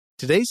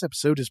Today's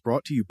episode is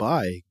brought to you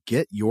by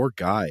Get Your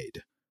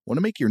Guide. Want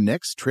to make your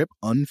next trip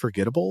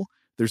unforgettable?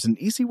 There's an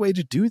easy way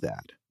to do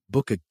that.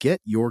 Book a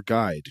Get Your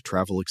Guide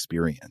travel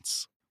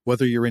experience.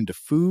 Whether you're into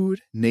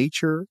food,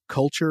 nature,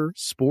 culture,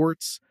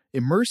 sports,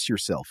 immerse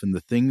yourself in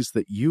the things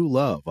that you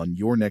love on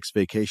your next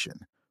vacation.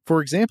 For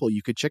example,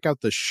 you could check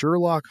out the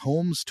Sherlock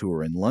Holmes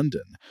tour in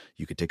London.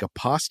 You could take a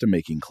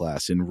pasta-making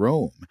class in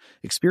Rome,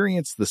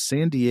 experience the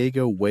San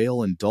Diego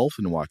whale and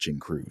dolphin watching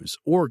cruise,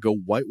 or go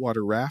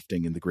whitewater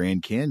rafting in the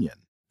Grand Canyon.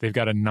 They've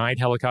got a night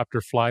helicopter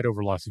flight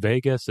over Las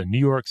Vegas, a New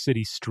York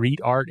City street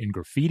art and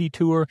graffiti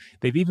tour.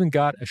 They've even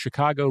got a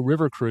Chicago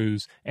river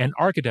cruise and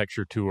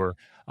architecture tour.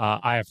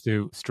 I have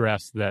to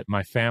stress that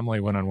my family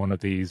went on one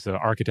of these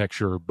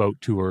architecture boat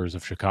tours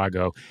of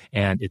Chicago,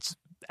 and it's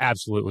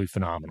absolutely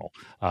phenomenal.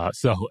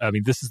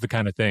 This is the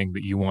kind of thing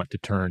that you want to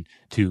turn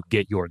to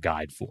Get Your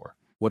Guide for.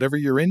 Whatever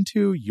you're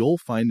into, you'll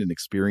find an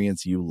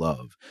experience you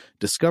love.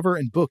 Discover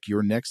and book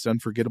your next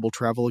unforgettable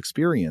travel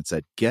experience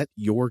at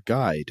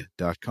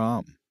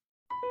getyourguide.com.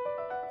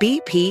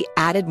 BP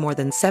added more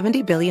than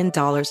 $70 billion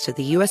to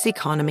the U.S.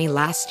 economy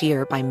last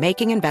year by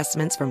making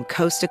investments from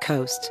coast to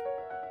coast.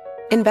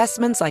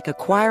 Investments like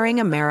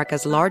acquiring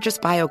America's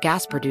largest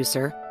biogas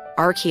producer,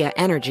 Archaea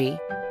Energy,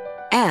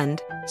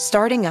 and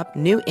starting up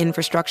new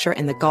infrastructure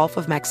in the Gulf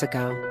of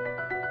Mexico.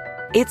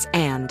 It's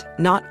and,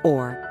 not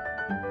or.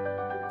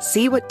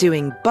 See what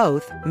doing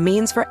both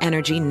means for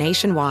energy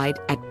nationwide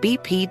at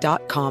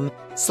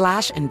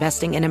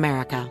bp.com/investing in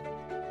America.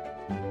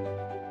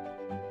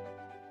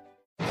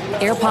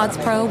 AirPods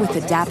Pro with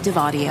adaptive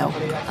audio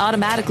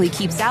automatically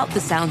keeps out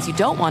the sounds you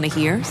don't want to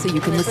hear so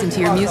you can listen to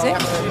your music,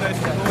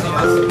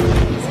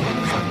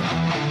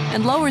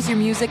 and lowers your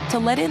music to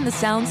let in the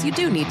sounds you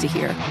do need to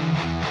hear.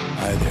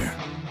 Hi there.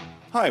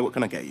 Hi, what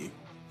can I get you?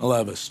 I'll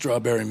have a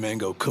strawberry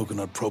mango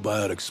coconut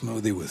probiotic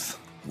smoothie with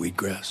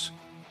wheatgrass.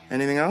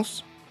 Anything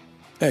else?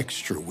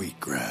 Extra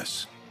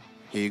wheatgrass.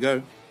 Here you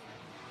go.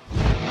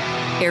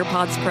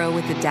 AirPods Pro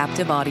with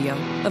adaptive audio.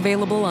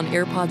 Available on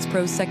AirPods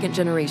Pro 2nd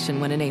generation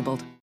when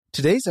enabled.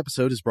 Today's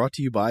episode is brought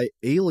to you by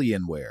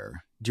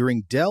Alienware.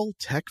 During Dell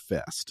Tech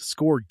Fest,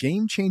 score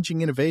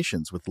game-changing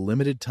innovations with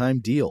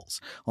limited-time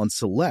deals on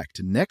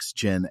select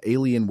next-gen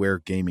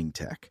Alienware gaming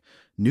tech.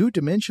 New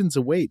dimensions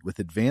await with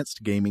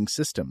advanced gaming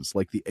systems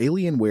like the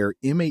Alienware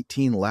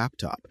M18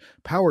 laptop,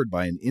 powered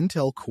by an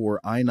Intel Core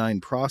i9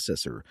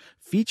 processor,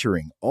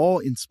 featuring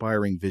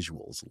awe-inspiring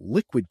visuals,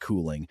 liquid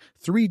cooling,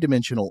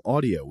 three-dimensional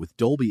audio with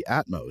Dolby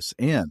Atmos,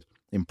 and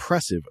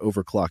impressive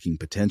overclocking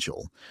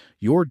potential.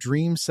 Your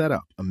dream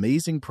setup,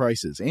 amazing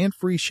prices, and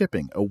free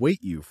shipping await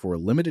you for a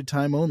limited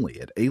time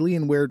only at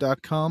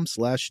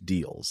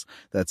alienware.com/deals.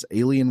 That's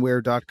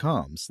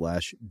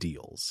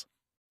alienware.com/deals.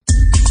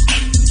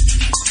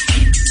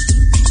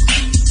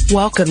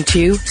 Welcome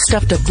to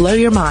Stuff to Blow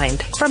Your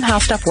Mind from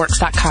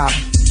HowStuffWorks.com.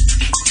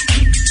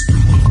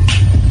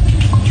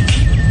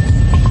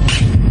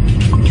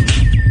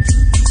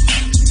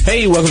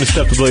 Hey, welcome to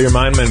Stuff to Blow Your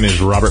Mind. My name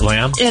is Robert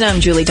Lamb. And I'm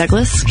Julie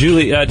Douglas.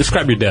 Julie,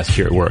 describe your desk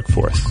here at work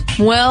for us.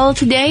 Well,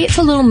 today it's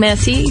a little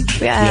messy.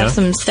 I have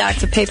some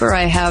stacks of paper.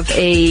 I have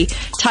a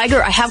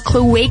tiger. I have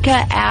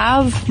Cloaca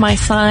Ave, my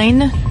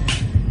sign.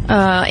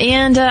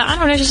 And I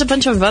don't know, just a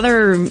bunch of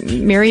other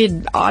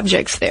myriad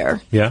objects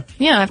there. Yeah?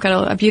 Yeah, I've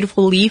got a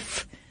beautiful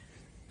leaf.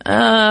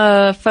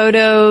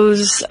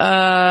 Photos,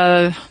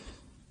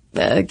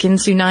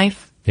 Ginsu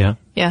knife. Yeah.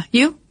 Yeah.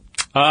 You?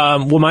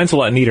 Well, mine's a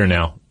lot neater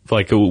now.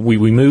 Like,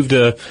 we moved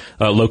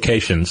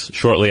locations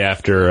shortly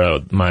after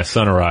my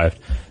son arrived.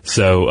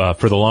 So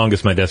for the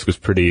longest, my desk was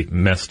pretty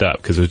messed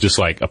up because it was just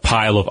like a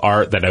pile of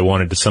art that I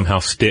wanted to somehow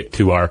stick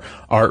to our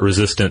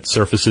art-resistant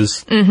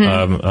surfaces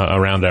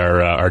around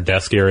our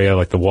desk area,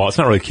 like the wall. It's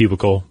not really a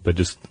cubicle, but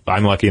just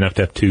I'm lucky enough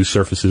to have two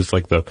surfaces,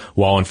 like the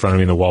wall in front of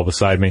me and the wall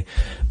beside me.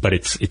 But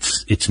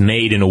it's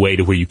made in a way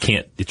to where you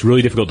can't. It's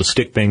really difficult to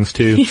stick things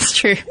to. It's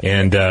true.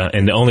 And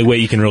the only way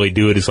you can really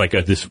do it is like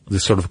this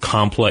sort of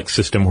complex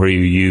system where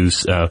you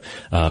use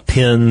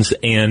pins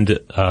and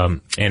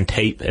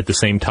tape at the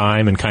same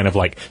time and kind of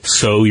like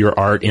sew your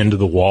art into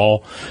the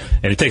wall,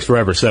 and it takes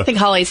forever. So I think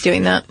Holly's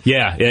doing that.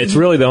 Yeah, it's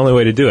really the only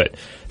way to do it.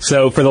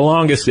 So for the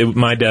longest,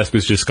 my desk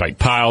was just like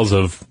piles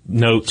of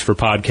notes for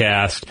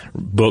podcast,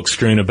 books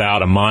strewn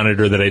about, a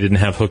monitor that I didn't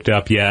have hooked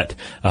up yet,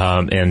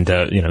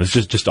 it was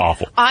just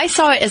awful. I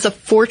saw it as a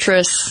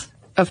fortress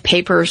of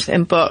papers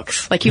and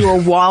books, like you were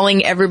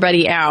walling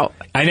everybody out.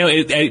 I know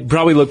it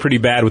probably looked pretty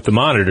bad with the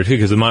monitor too,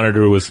 because the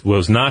monitor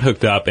was not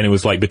hooked up, and it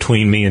was like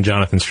between me and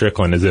Jonathan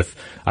Strickland, as if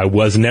I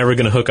was never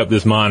going to hook up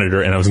this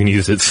monitor, and I was going to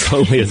use it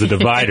slowly as a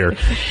divider.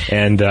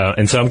 And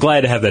so I'm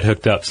glad to have that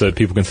hooked up so that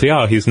people can see,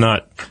 oh, he's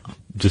not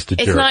just a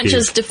jerk. It's not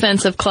just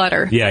defensive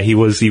clutter. Yeah, he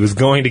was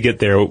going to get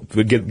there,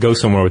 go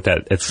somewhere with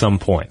that at some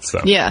point.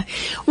 So yeah,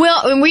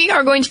 well, we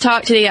are going to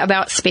talk today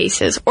about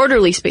spaces,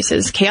 orderly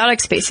spaces,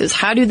 chaotic spaces.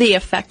 How do they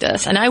affect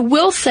us? And I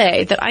will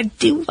say that I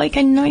do like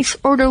a nice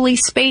orderly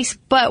space,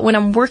 but when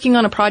I'm working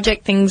on a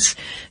project, things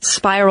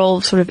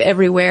spiral sort of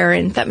everywhere,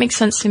 and that makes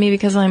sense to me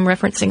because I'm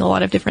referencing a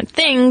lot of different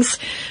things.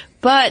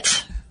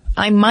 But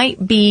I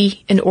might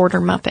be an order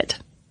muppet.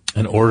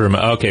 An order.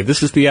 Okay,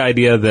 this is the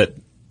idea that,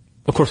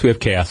 of course, we have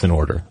chaos and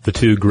order, the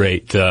two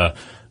great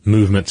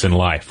movements in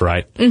life,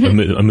 right?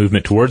 Mm-hmm. A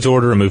movement towards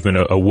order, a movement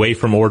away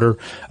from order.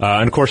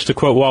 And of course, to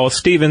quote Wallace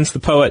Stevens, the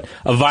poet,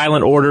 a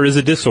violent order is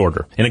a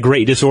disorder, and a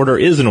great disorder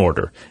is an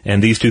order.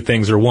 And these two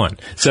things are one.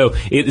 So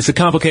it's a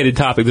complicated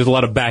topic. There's a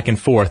lot of back and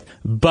forth.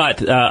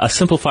 But a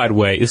simplified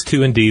way is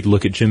to indeed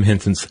look at Jim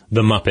Henson's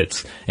The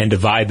Muppets and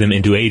divide them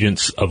into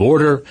agents of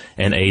order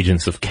and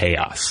agents of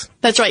chaos.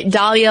 That's right.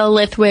 Dahlia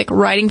Lithwick,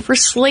 writing for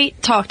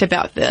Slate, talked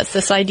about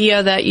this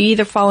idea that you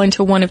either fall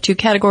into one of two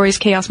categories,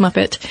 Chaos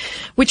Muppet,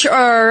 which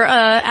are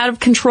out of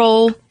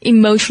control,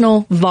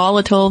 emotional,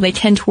 volatile. They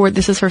tend toward,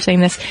 this is her saying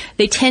this,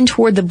 they tend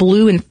toward the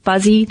blue and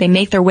fuzzy. They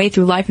make their way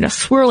through life in a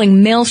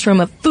swirling maelstrom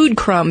of food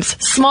crumbs,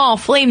 small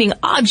flaming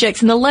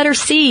objects, and the letter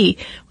C.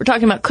 We're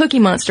talking about Cookie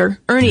Monster,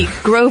 Ernie,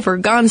 Grover,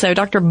 Gonzo,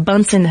 Dr.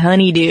 Bunsen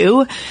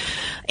Honeydew,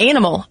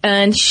 Animal.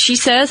 And she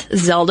says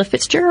Zelda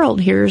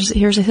Fitzgerald. Here's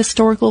a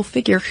historical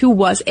figure who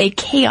was a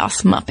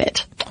Chaos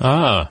Muppet.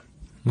 Ah,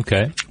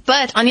 okay.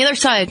 But on the other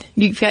side,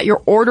 you've got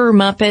your Order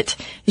Muppet.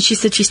 And she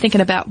said she's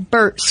thinking about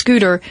Bert,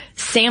 Scooter,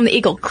 Sam the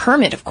Eagle,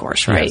 Kermit, of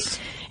course, right? Yes.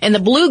 And the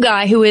blue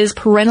guy who is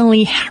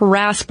perennially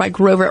harassed by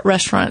Grover at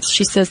restaurants.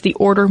 She says the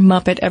Order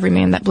Muppet,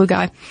 everyman, that blue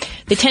guy.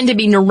 They tend to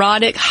be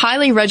neurotic,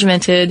 highly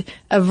regimented,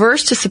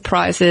 averse to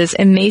surprises,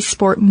 and may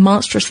sport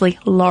monstrously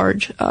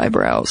large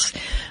eyebrows.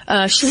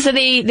 She said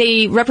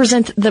they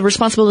represent the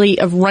responsibility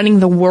of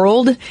running the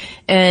world,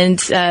 and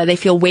they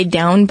feel weighed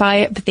down by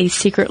it, but they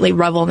secretly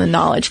revel in the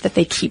knowledge that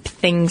they keep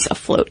things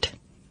afloat.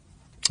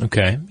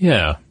 Okay,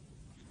 yeah.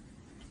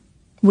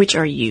 Which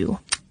are you?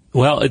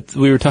 Well,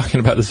 we were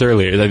talking about this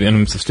earlier, and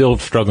I'm still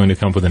struggling to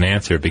come up with an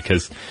answer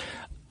because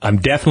I'm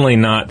definitely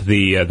not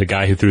the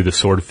guy who threw the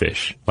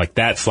swordfish. Like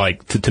that's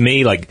like to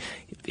me like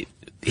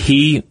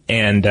he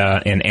and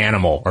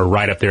Animal are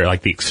right up there,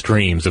 like the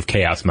extremes of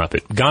Chaos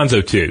Muppet.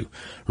 Gonzo too,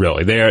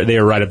 really. They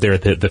are right up there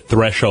at the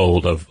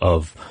threshold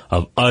of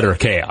utter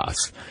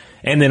chaos.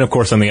 And then of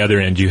course on the other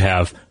end you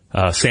have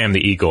Sam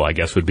the Eagle, I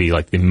guess would be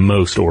like the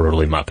most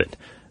orderly Muppet.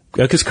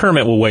 Because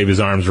Kermit will wave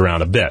his arms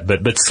around a bit,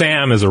 but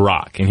Sam is a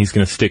rock, and he's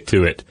going to stick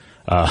to it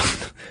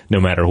no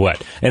matter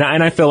what. And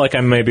I feel like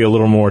I'm maybe a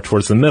little more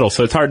towards the middle,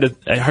 so it's hard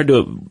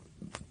to.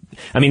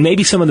 I mean,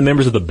 maybe some of the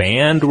members of the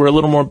band were a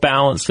little more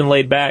balanced and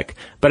laid back,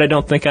 but I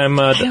don't think I'm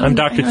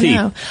Dr. T.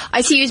 Know.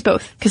 I see you as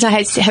both, because I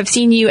have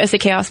seen you as the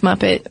Chaos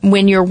Muppet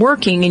when you're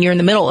working and you're in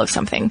the middle of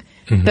something.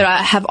 Mm-hmm. But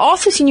I have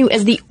also seen you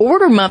as the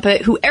Order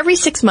Muppet who every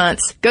 6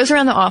 months goes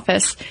around the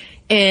office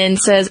and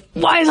says,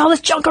 why is all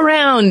this junk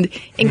around?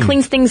 And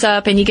cleans things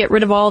up, and you get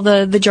rid of all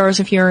the jars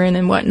of urine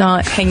and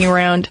whatnot hanging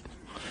around.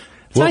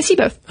 So well, I see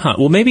both. Huh.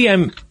 Well, maybe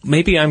I'm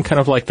kind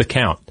of like the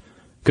Count.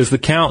 Because the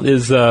Count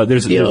is,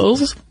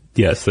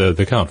 yes,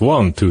 the Count.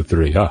 1, 2,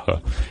 3.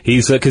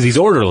 He's, cause he's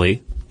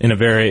orderly in a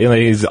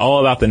very, he's all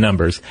about the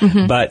numbers.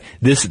 Mm-hmm. But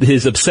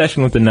his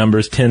obsession with the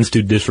numbers tends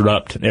to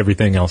disrupt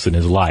everything else in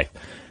his life.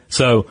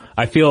 So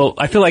I feel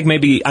like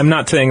maybe, I'm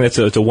not saying that's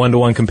it's a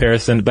one-to-one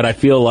comparison, but I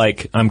feel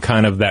like I'm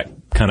kind of that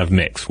kind of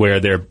mix where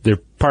there are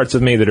parts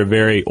of me that are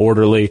very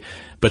orderly,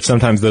 but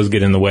sometimes those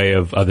get in the way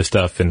of other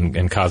stuff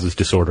and causes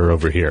disorder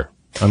over here.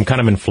 I'm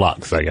kind of in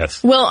flux, I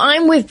guess. Well,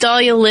 I'm with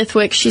Dahlia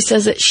Lithwick. She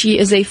says that she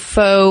is a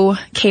faux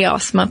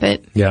Chaos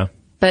Muppet. Yeah.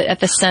 But at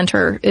the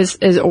center is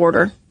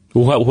order.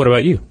 Well, what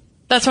about you?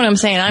 That's what I'm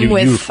saying. I'm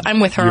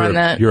with her on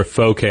that. You're a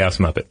faux Chaos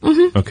Muppet.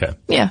 Mm-hmm. Okay.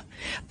 Yeah.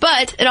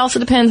 But it also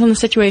depends on the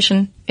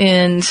situation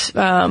and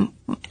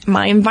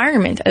my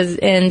environment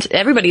and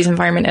everybody's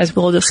environment, as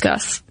we'll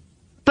discuss.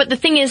 But the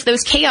thing is,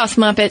 those Chaos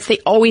Muppets, they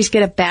always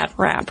get a bad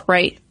rap,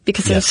 right?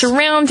 Because of the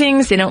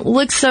surroundings, they don't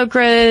look so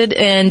good,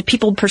 and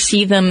people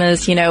perceive them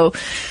as,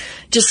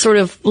 just sort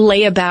of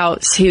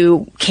layabouts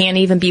who can't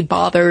even be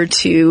bothered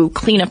to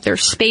clean up their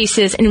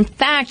spaces. And in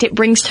fact, it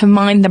brings to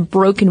mind the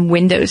broken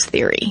windows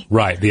theory.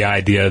 Right. The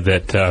idea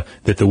that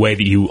the way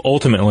that you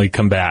ultimately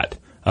combat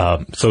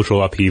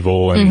social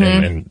upheaval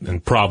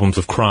and problems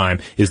of crime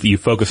is that you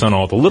focus on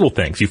all the little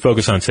things. You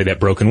focus on, say, that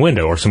broken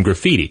window or some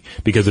graffiti.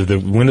 Because if the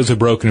windows are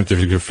broken, if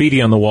there's a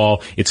graffiti on the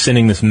wall, it's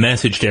sending this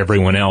message to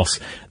everyone else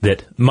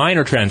that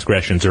minor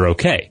transgressions are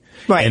okay.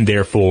 Right. And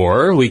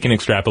therefore, we can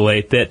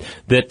extrapolate that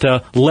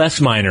less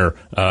minor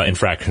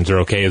infractions are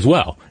okay as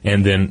well.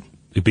 And then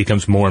it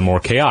becomes more and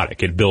more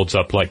chaotic. It builds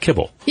up like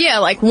kibble. Yeah,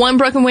 like one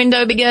broken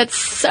window begets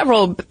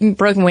several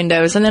broken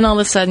windows, and then all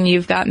of a sudden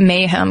you've got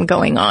mayhem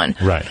going on.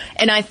 Right.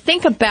 And I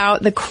think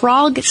about the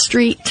Krog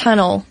Street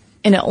Tunnel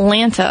in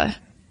Atlanta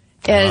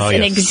as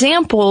an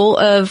example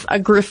of a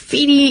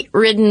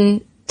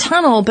graffiti-ridden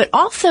tunnel, but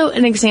also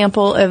an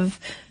example of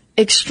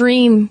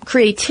extreme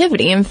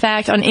creativity. In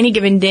fact, on any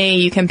given day,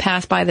 you can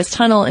pass by this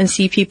tunnel and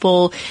see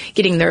people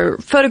getting their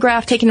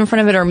photograph taken in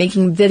front of it or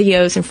making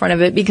videos in front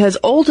of it, because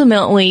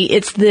ultimately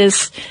it's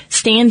this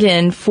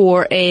stand-in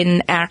for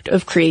an act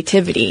of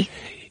creativity.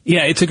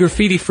 Yeah, it's a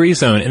graffiti-free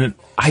zone, and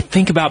I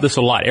think about this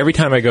a lot. Every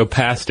time I go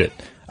past it,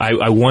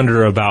 I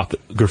wonder about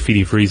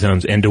graffiti-free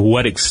zones and to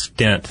what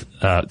extent,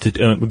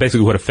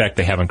 basically what effect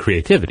they have on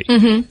creativity.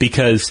 Mm-hmm.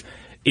 Because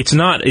it's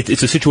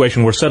a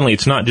situation where suddenly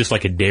it's not just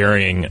like a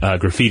daring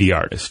graffiti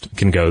artist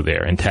can go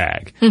there and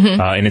tag.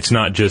 And it's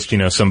not just,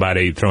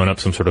 somebody throwing up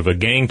some sort of a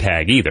gang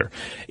tag either.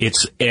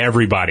 It's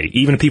everybody,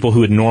 even people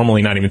who would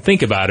normally not even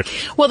think about it.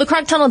 Well, the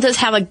Croc Tunnel does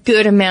have a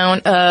good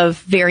amount of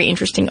very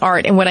interesting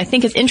art. And what I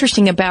think is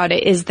interesting about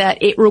it is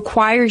that it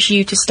requires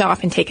you to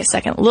stop and take a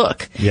second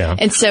look. Yeah.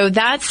 And so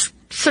that's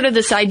sort of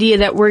this idea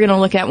that we're going to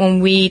look at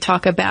when we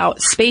talk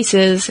about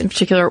spaces, in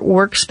particular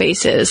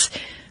workspaces,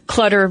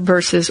 clutter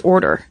versus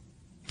order.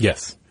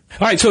 Yes.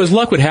 All right. So as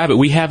luck would have it,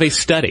 we have a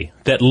study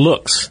that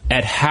looks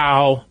at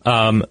how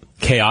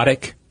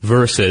chaotic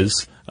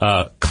versus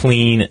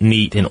clean,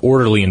 neat, and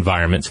orderly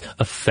environments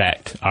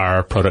affect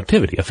our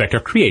productivity, affect our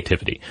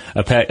creativity,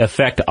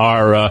 affect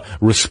our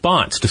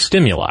response to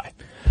stimuli.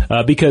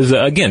 Because,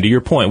 again, to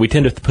your point, we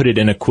tend to put it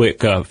in a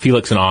quick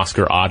Felix and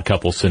Oscar odd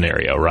couple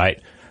scenario,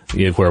 right?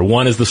 Where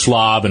one is the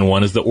slob and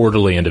one is the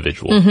orderly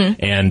individual.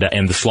 And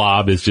the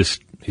slob is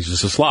he's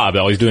just a slob.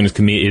 All he's doing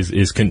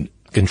is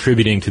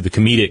contributing to the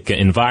comedic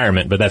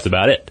environment, but that's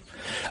about it.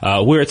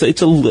 Where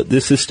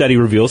this study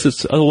reveals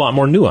it's a lot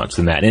more nuanced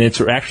than that. And it's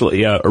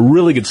actually a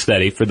really good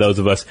study for those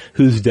of us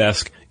whose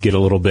desk get a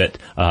little bit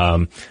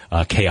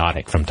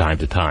chaotic from time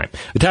to time.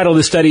 The title of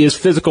this study is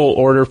Physical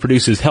Order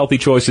Produces Healthy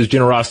Choices,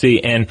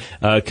 Generosity, and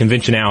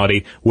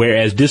Conventionality,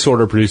 whereas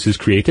Disorder Produces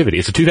Creativity.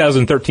 It's a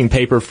 2013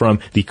 paper from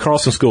the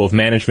Carlson School of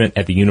Management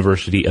at the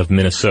University of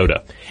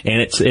Minnesota.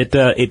 And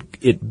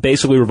it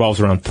basically revolves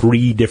around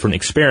 3 different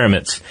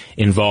experiments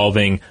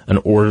involving an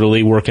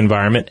orderly work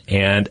environment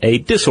and a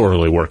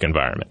disorderly work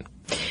environment.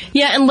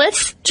 Yeah, and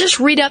let's just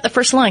read out the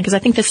first line because I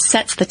think this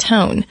sets the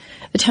tone.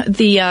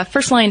 The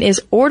first line is,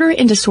 order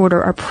and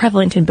disorder are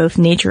prevalent in both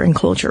nature and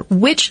culture,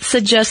 which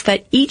suggests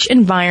that each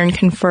environment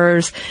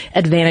confers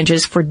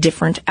advantages for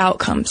different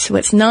outcomes. So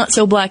it's not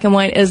so black and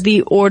white as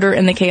the order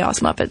and the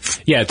chaos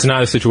Muppets. Yeah, it's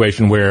not a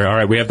situation where, all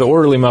right, we have the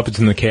orderly Muppets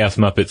and the chaos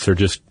Muppets are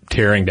just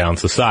tearing down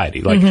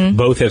society. Like,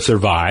 both have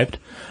survived.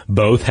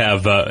 Both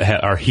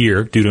are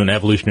here due to an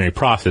evolutionary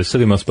process, so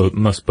they must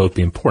both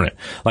be important.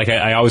 Like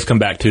I always come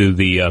back to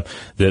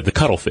the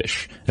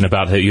cuttlefish and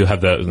about how you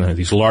have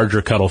these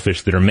larger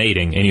cuttlefish that are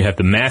mating, and you have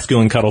the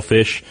masculine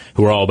cuttlefish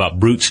who are all about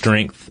brute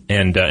strength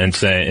and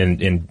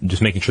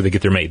just making sure they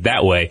get their mate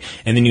that way,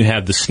 and then you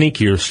have the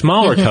sneakier,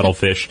 smaller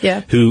cuttlefish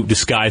who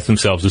disguise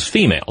themselves as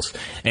females.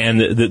 And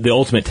the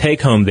ultimate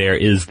take home there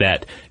is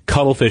that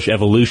cuttlefish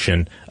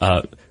evolution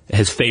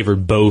has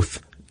favored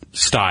both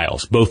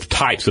styles, both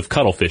types of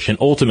cuttlefish, and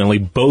ultimately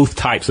both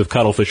types of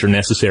cuttlefish are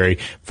necessary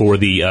for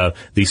the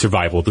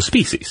survival of the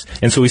species.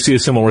 And so we see a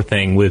similar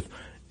thing with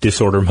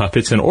disorder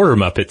Muppets and order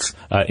Muppets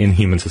in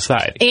human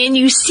society. And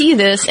you see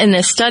this in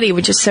this study,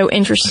 which is so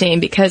interesting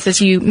because,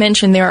 as you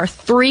mentioned, there are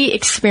 3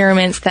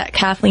 experiments that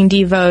Kathleen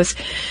DeVos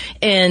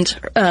and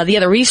the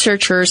other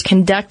researchers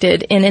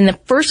conducted. And in the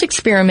first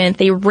experiment,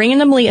 they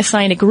randomly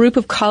assigned a group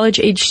of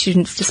college-age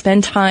students to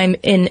spend time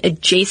in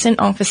adjacent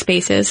office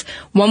spaces.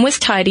 One was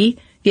tidy.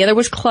 The other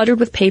was cluttered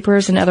with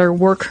papers and other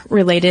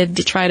work-related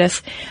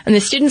detritus. And the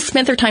students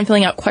spent their time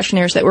filling out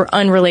questionnaires that were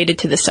unrelated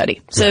to the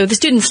study. So the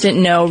students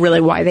didn't know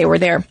really why they were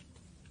there.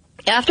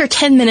 After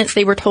 10 minutes,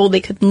 they were told they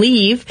could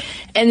leave,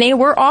 and they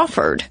were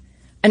offered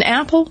an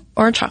apple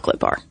or a chocolate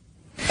bar.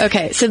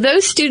 Okay, so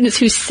those students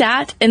who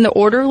sat in the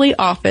orderly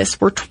office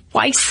were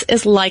twice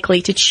as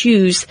likely to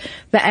choose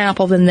the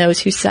apple than those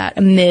who sat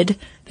amid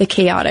the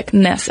chaotic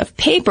mess of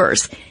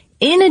papers.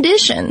 In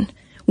addition,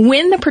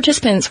 when the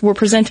participants were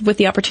presented with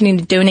the opportunity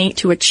to donate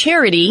to a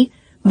charity,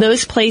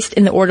 those placed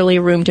in the orderly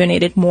room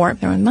donated more of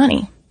their own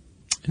money.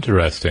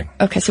 Interesting.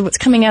 Okay, so what's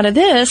coming out of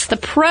this, the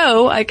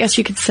pro, I guess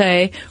you could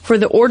say, for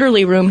the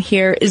orderly room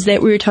here is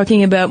that we were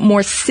talking about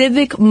more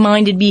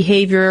civic-minded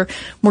behavior,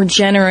 more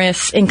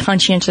generous and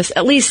conscientious,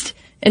 at least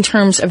in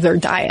terms of their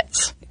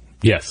diets.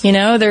 Yes. You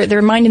know,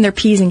 they're minding their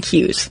P's and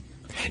Q's.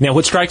 Now,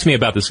 what strikes me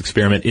about this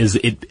experiment is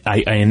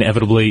I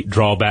inevitably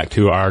draw back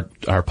to our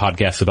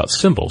podcast about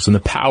symbols and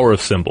the power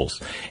of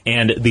symbols,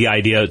 and the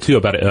idea, too,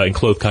 about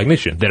enclothed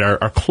cognition, that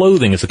our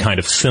clothing is a kind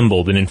of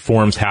symbol that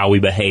informs how we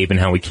behave and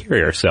how we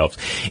carry ourselves.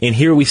 And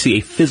here we see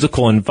a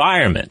physical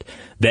environment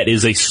that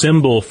is a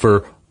symbol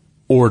for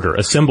order,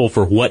 a symbol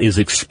for what is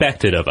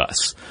expected of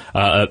us,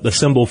 a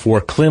symbol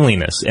for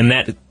cleanliness, and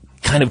that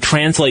kind of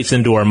translates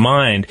into our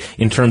mind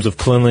in terms of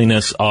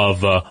cleanliness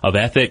of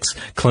ethics,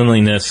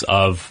 cleanliness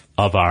of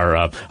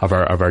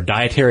our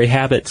dietary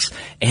habits,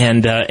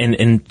 and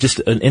just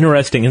an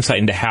interesting insight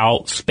into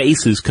how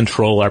spaces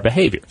control our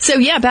behavior. So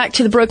yeah, back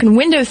to the broken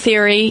window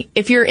theory.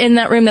 If you're in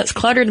that room that's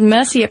cluttered and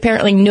messy,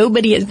 apparently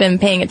nobody has been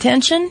paying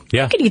attention.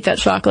 Yeah. You could eat that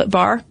chocolate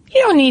bar.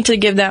 You don't need to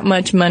give that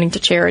much money to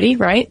charity,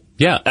 right?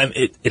 Yeah.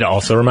 It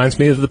also reminds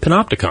me of the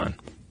Panopticon.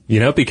 You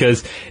know,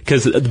 because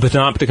the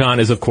Panopticon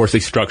is, of course, a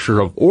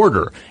structure of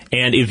order.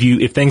 And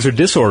if things are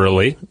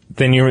disorderly,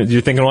 then you're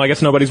thinking, well, I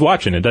guess nobody's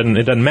watching. It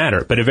doesn't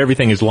matter. But if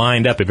everything is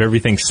lined up, if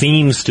everything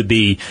seems to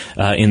be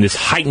in this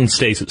heightened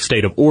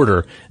state of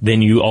order,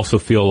 then you also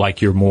feel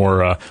like you're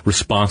more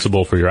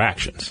responsible for your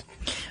actions.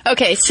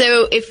 Okay,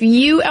 so if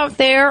you out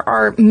there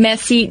are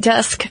messy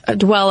desk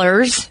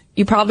dwellers,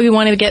 you probably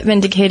want to get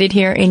vindicated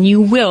here, and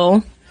you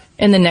will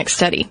in the next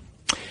study.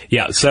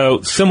 Yeah,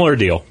 so similar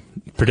deal.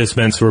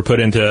 Participants were put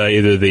into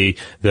either the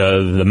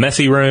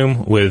messy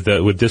room with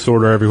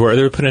disorder everywhere, or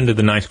they were put into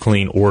the nice,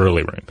 clean,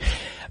 orderly room.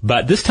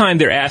 But this time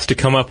they're asked to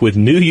come up with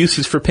new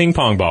uses for ping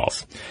pong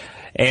balls.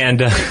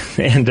 And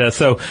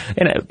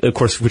of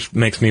course, which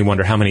makes me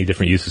wonder how many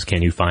different uses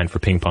can you find for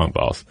ping pong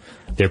balls.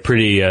 They're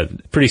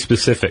pretty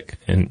specific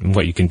in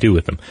what you can do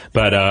with them.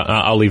 But,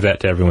 I'll leave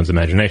that to everyone's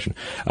imagination.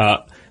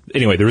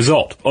 Anyway, the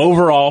result.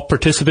 Overall,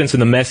 participants in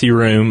the messy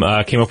room,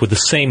 came up with the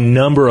same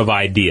number of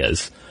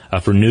ideas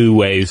for new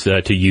ways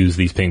to use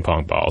these ping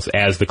pong balls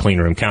as the clean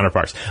room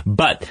counterparts.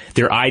 But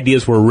their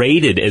ideas were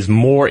rated as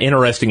more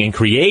interesting and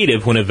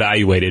creative when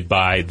evaluated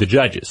by the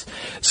judges.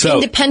 So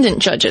independent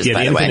judges, by the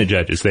way. Independent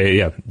judges.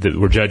 They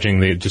were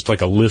judging just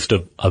like a list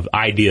of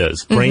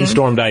ideas,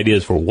 brainstormed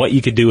ideas for what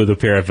you could do with a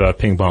pair of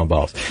ping pong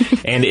balls.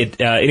 And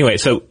anyway,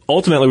 so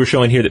ultimately we're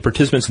showing here that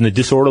participants in the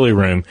disorderly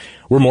room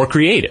were more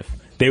creative.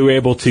 They were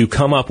able to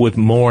come up with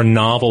more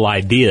novel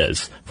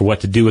ideas for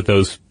what to do with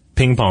those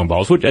ping pong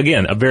balls, which,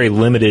 again, a very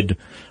limited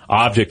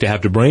object to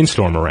have to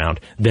brainstorm around,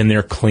 than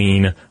their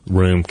clean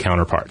room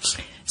counterparts.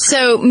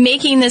 So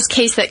making this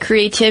case that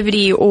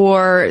creativity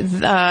or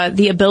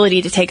the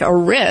ability to take a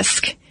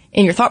risk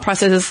in your thought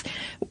process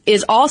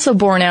is also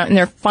borne out in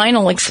their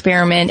final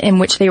experiment, in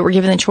which they were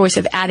given the choice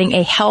of adding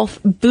a health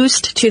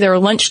boost to their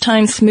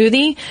lunchtime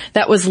smoothie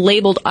that was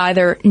labeled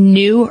either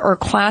new or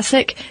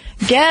classic.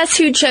 Guess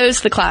who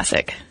chose the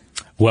classic?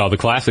 Well, the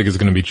classic is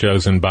going to be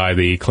chosen by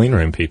the clean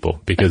room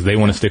people because they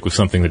want to stick with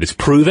something that is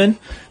proven,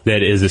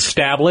 that is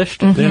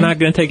established. They're not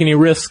going to take any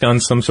risk on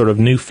some sort of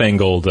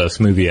newfangled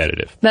smoothie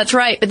additive. That's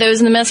right. But those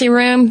in the messy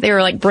room, they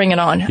were like, bring it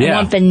on. Yeah. I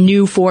want the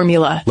new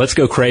formula. Let's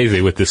go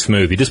crazy with this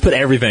smoothie. Just put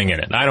everything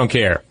in it. I don't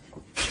care.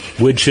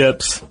 Wood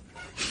chips,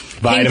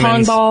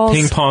 vitamins,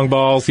 ping pong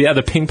balls. Yeah,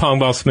 the ping pong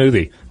ball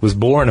smoothie was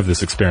born of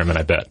this experiment,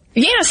 I bet.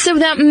 Yeah, so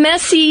that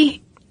messy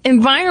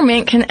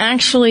environment can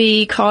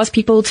actually cause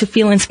people to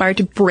feel inspired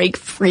to break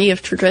free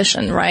of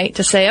tradition, right?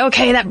 To say,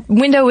 okay, that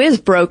window is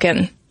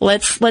broken.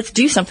 Let's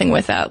do something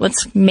with that.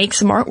 Let's make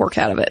some artwork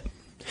out of it.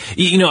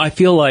 You know, I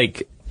feel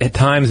like at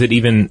times it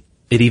even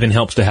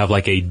helps to have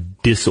like a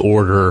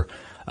disorder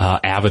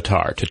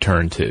avatar to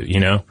turn to, you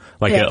know,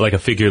 like a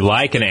figure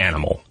like an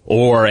animal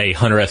or a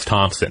Hunter S.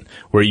 Thompson,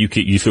 where you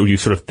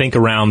sort of think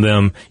around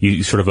them,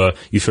 you sort of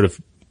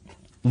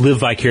live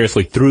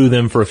vicariously through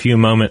them for a few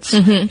moments,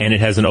 and it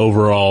has an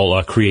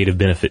overall creative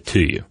benefit to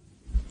you.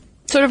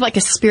 Sort of like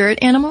a spirit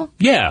animal?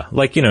 Yeah,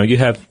 like, you know, you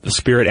have a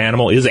spirit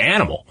animal is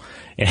animal,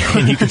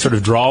 and you can sort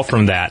of draw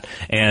from that,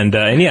 and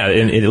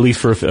at least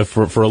for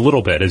a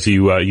little bit, as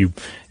you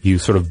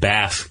sort of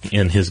bask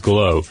in his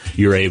glow,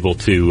 you're able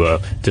to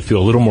feel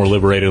a little more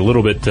liberated, a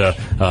little bit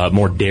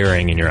more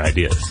daring in your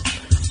ideas.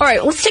 All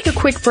right, let's take a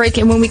quick break,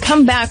 and when we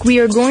come back, we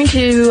are going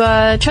to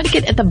try to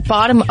get at the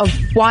bottom of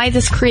why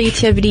this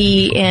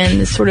creativity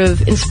and this sort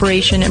of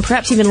inspiration and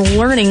perhaps even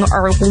learning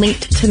are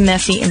linked to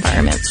messy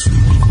environments.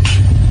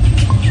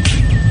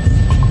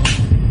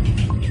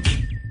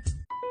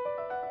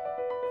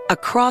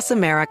 Across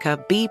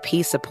America,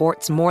 BP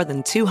supports more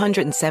than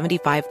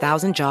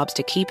 275,000 jobs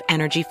to keep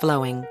energy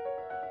flowing.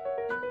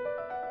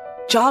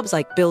 Jobs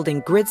like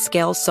building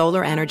grid-scale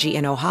solar energy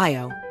in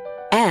Ohio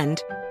and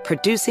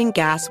producing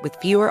gas with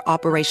fewer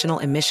operational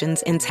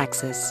emissions in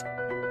Texas.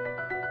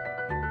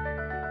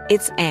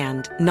 It's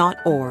and, not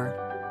or.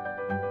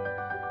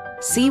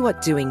 See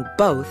what doing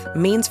both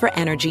means for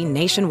energy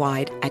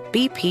nationwide at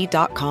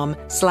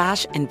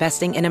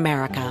bp.com/investing in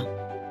America.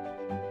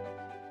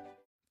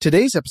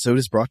 Today's episode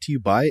is brought to you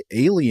by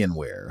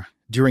Alienware.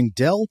 During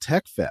Dell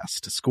Tech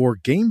Fest, score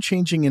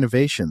game-changing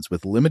innovations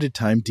with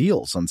limited-time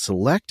deals on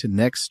select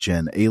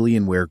next-gen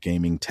Alienware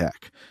gaming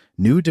tech.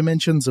 New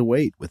dimensions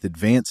await with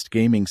advanced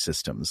gaming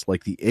systems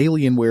like the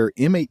Alienware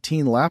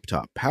M18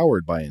 laptop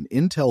powered by an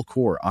Intel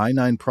Core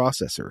i9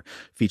 processor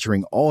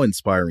featuring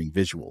awe-inspiring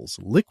visuals,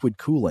 liquid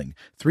cooling,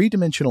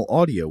 three-dimensional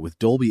audio with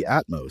Dolby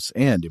Atmos,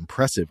 and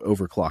impressive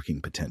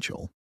overclocking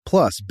potential.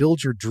 Plus,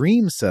 build your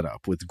dream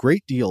setup with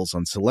great deals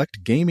on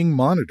select gaming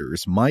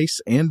monitors,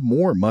 mice, and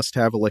more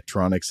must-have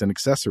electronics and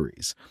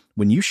accessories.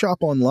 When you shop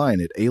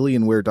online at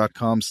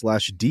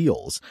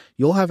alienware.com/deals,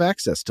 you'll have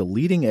access to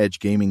leading-edge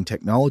gaming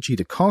technology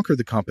to conquer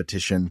the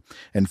competition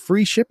and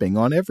free shipping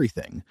on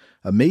everything.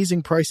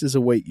 Amazing prices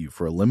await you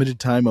for a limited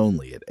time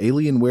only at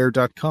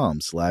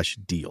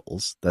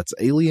alienware.com/deals. That's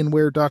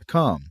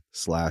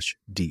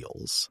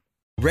alienware.com/deals.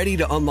 Ready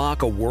to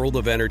unlock a world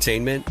of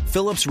entertainment?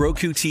 Philips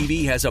Roku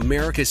TV has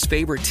America's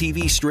favorite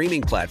TV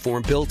streaming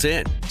platform built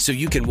in, so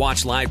you can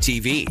watch live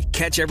TV,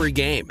 catch every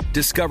game,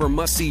 discover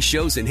must-see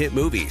shows and hit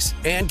movies,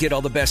 and get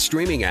all the best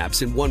streaming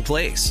apps in one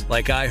place,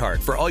 like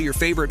iHeart for all your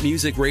favorite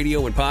music,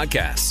 radio, and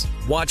podcasts.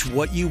 Watch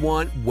what you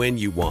want, when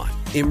you want.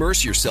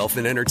 Immerse yourself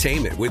in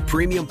entertainment with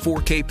premium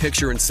 4K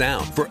picture and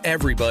sound for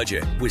every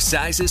budget, with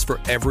sizes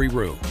for every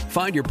room.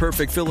 Find your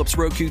perfect Philips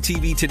Roku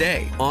TV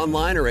today,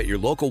 online or at your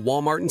local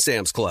Walmart and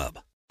Sam's Club.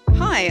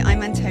 Hi,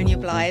 I'm Antonia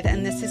Blythe,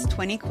 and this is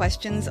 20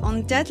 Questions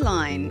on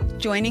Deadline.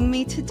 Joining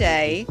me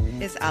today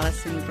is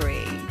Alison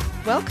Brie.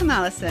 Welcome,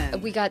 Alison.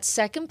 We got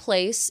second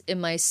place in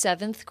my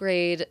 7th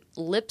grade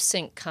lip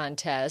sync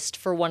contest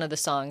for one of the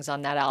songs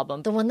on that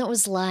album. The one that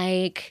was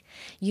like,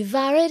 "You've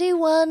already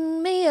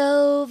won me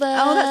over."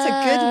 Oh, that's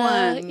a good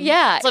one.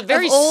 Yeah. It's a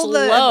very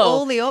slow. Of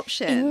all the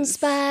options. In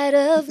spite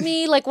of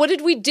me. Like, what did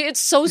we do? It's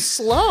so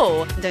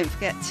slow. Don't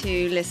forget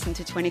to listen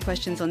to 20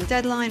 Questions on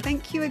Deadline.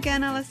 Thank you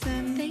again,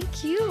 Alison.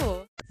 Thank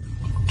you.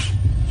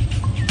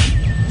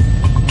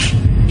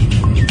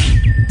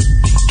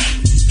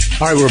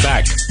 All right, we're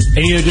back.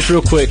 And, just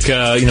real quick,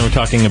 we're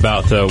talking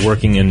about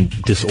working in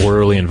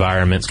disorderly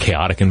environments,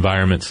 chaotic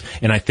environments,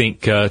 and I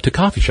think to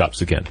coffee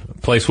shops again, a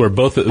place where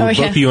both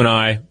you and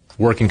I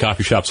work in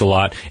coffee shops a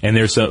lot, and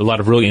there's a lot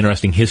of really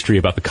interesting history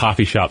about the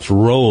coffee shop's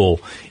role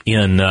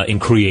in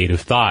creative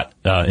thought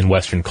in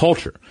Western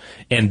culture.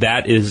 And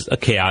that is a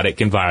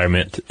chaotic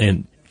environment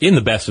in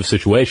the best of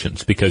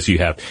situations, because you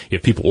have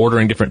people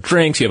ordering different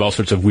drinks, you have all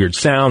sorts of weird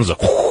sounds,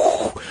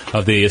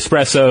 of the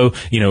espresso,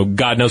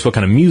 God knows what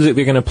kind of music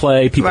they're going to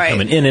play, people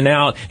coming in and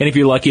out, and if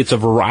you're lucky, it's a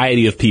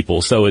variety of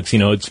people. So it's,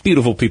 it's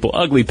beautiful people,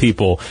 ugly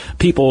people, from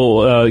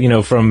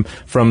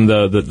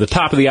the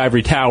top of the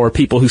ivory tower,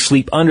 people who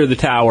sleep under the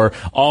tower,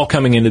 all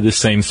coming into the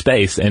same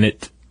space. And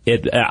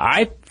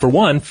I, for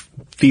one,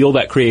 feel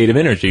that creative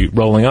energy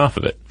rolling off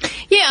of it.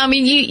 Yeah, I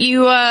mean,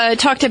 you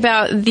talked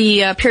about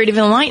the period of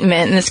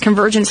enlightenment and this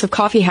convergence of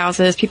coffee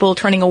houses, people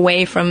turning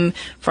away from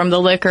the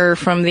liquor,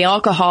 from the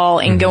alcohol,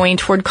 and going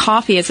toward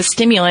coffee as a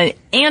stimulant,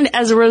 and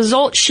as a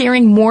result,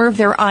 sharing more of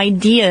their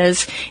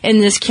ideas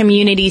in this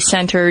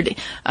community-centered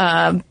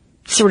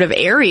sort of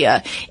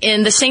area.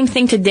 And the same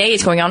thing today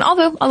is going on.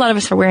 Although a lot of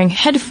us are wearing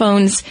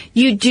headphones,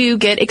 you do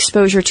get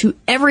exposure to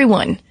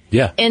everyone.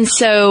 Yeah. And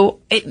so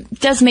it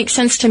does make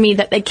sense to me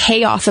that the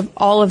chaos of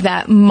all of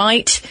that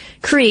might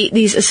create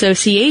these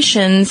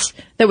associations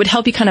that would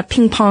help you kind of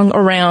ping pong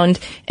around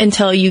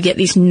until you get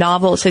these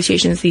novel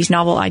associations, these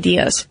novel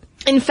ideas.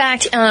 In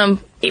fact,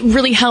 it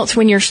really helps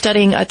when you're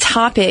studying a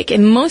topic.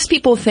 And most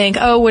people think,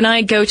 when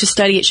I go to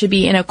study, it should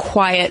be in a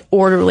quiet,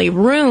 orderly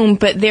room.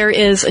 But there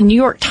is a New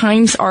York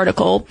Times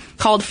article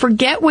called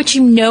 "Forget What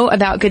You Know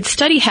About Good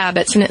Study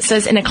Habits." And it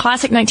says, in a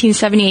classic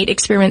 1978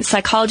 experiment,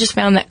 psychologists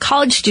found that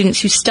college students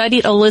who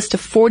studied a list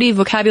of 40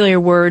 vocabulary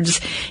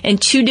words in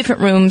 2 different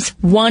rooms,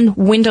 one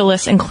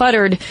windowless and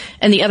cluttered,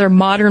 and the other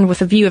modern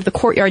with a view of the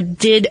courtyard,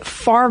 did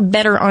far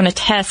better on a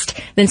test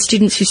than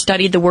students who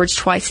studied the words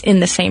twice in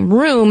the same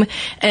room.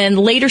 And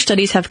later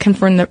studies have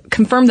confirmed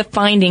the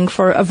finding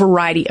for a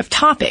variety of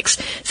topics.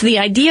 So the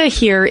idea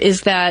here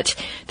is that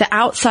the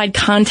outside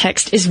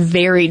context is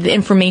varied, the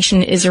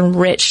information is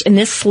enriched, and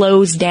this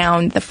slows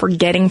down the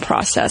forgetting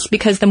process,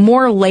 because the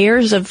more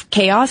layers of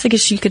chaos, I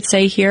guess you could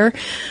say here,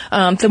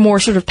 the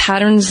more sort of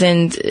patterns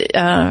and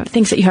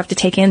things that you have to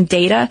take in,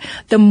 data,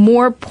 the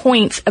more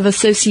points of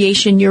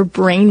association your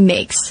brain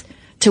makes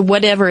to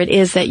whatever it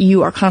is that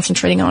you are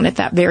concentrating on at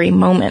that very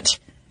moment.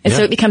 And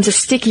so it becomes a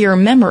stickier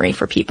memory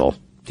for people.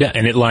 Yeah,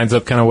 and it lines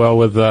up kind of well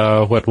with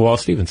what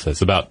Wallace Stevens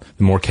says about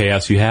the more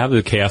chaos you have,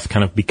 the chaos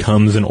kind of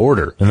becomes an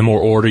order. And the more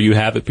order you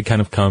have, it kind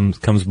of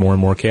comes more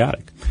and more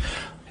chaotic.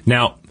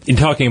 Now, in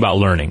talking about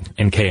learning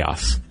and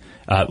chaos,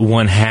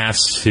 one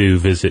has to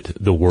visit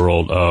the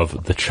world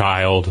of the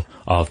child,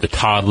 of the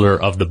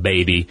toddler, of the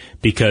baby,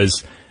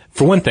 because,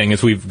 for one thing,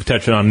 as we've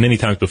touched on many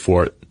times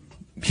before,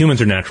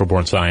 humans are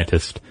natural-born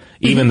scientists.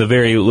 Even the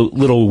very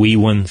little wee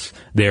ones,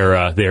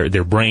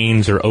 their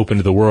brains are open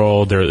to the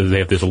world. They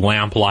have this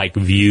lamp-like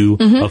view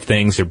of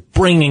things. They're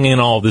bringing in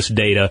all this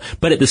data,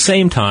 but at the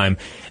same time,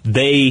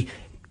 they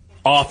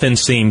often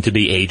seem to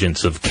be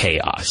agents of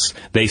chaos.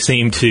 They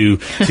seem to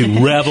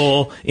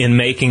revel in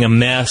making a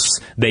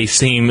mess. They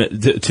seem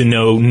to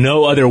know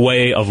no other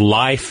way of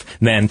life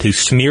than to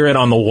smear it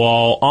on the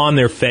wall, on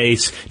their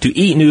face, to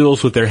eat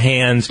noodles with their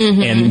hands,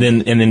 and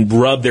then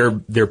rub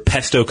their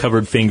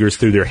pesto-covered fingers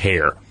through their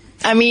hair.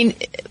 I mean,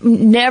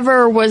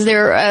 never was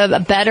there a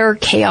better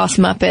chaos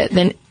Muppet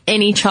than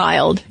any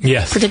child.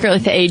 Yes. Particularly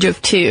at the age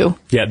of 2.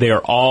 Yeah, they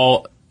are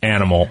all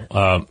animal,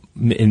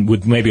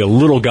 with maybe a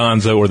little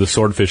Gonzo or the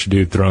swordfish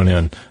dude thrown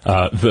in,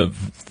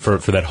 for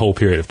that whole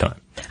period of time.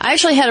 I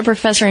actually had a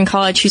professor in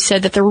college who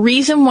said that the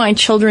reason why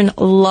children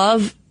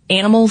love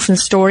animals and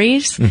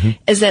stories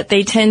is that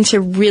they tend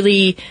to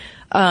really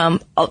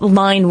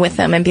align with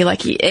them and be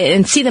like,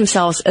 and see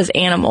themselves as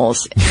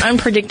animals,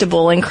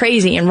 unpredictable and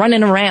crazy and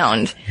running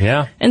around.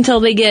 Yeah. Until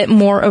they get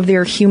more of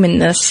their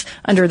humanness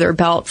under their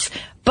belts.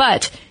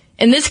 But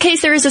in this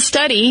case, there is a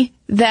study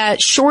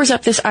that shores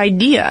up this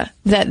idea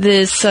that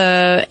this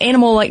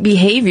animal-like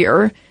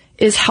behavior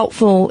is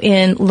helpful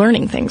in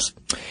learning things.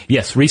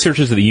 Yes,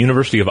 researchers at the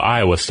University of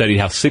Iowa studied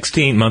how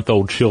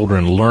 16-month-old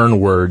children learn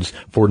words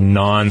for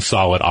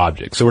non-solid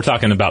objects. So we're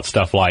talking about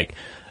stuff like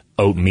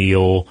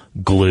oatmeal,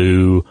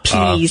 glue,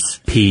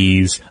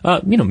 peas,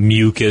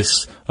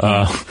 mucus,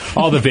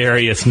 all the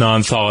various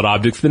non-solid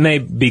objects that may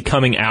be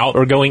coming out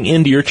or going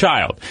into your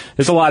child.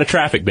 There's a lot of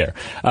traffic there.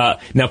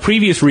 Now,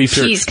 previous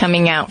research... Peas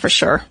coming out for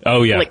sure.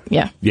 Oh, yeah.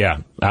 Yeah. Yeah.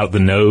 Out the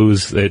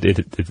nose.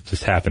 It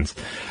just happens.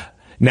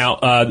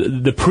 Now,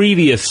 the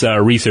previous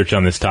research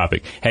on this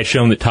topic had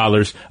shown that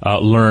toddlers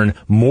learn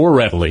more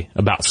readily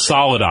about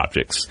solid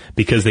objects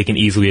because they can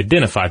easily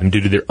identify them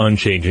due to their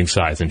unchanging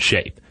size and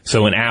shape.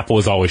 So an apple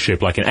is always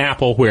shaped like an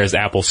apple, whereas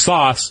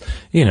applesauce,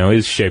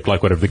 is shaped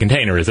like whatever the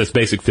container is. That's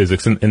basic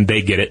physics, and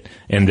they get it,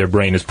 and their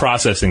brain is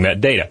processing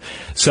that data.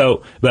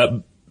 So,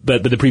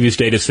 But the previous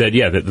data said,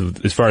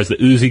 that as far as the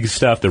oozing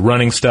stuff, the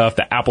running stuff,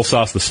 the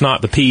applesauce, the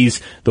snot, the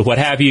peas, the what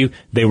have you,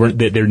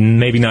 they're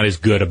maybe not as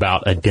good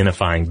about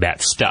identifying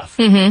that stuff.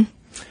 Mm-hmm.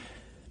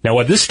 Now,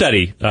 what this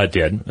study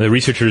did, the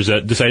researchers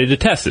decided to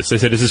test this. They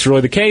said, is this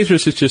really the case, or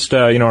is this just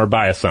our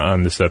bias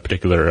on this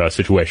particular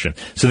situation?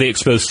 So they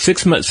exposed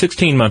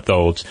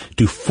 16-month-olds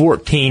to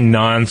 14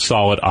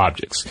 non-solid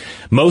objects.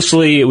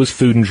 Mostly it was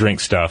food and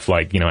drink stuff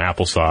like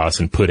applesauce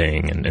and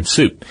pudding and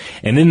soup.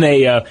 And then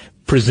they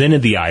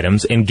presented the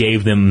items and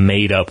gave them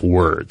made-up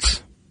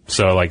words.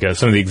 So, like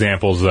some of the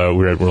examples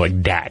were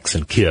like Dax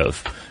and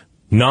Kiv,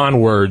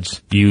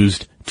 non-words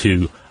used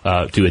to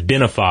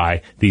identify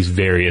these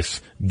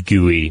various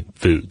gooey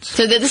foods.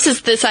 So this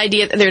is this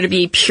idea that there to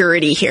be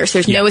purity here. So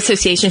there's no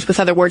associations with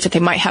other words that they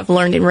might have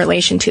learned in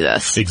relation to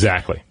this.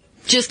 Exactly.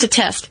 Just to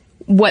test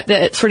what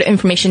the sort of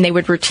information they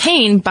would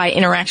retain by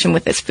interaction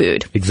with this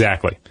food.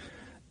 Exactly.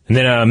 And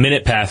then a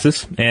minute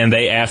passes, and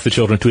they ask the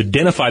children to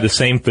identify the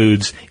same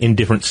foods in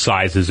different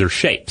sizes or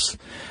shapes.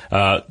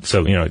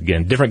 So,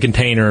 again, different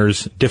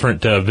containers,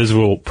 different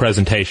visual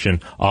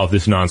presentation of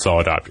this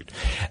non-solid object.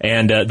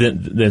 And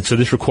so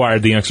this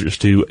required the youngsters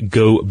to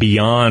go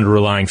beyond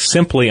relying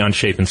simply on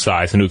shape and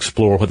size and to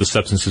explore what the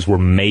substances were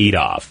made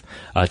of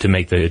to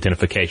make the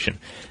identification.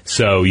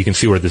 So you can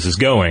see where this is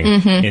going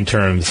in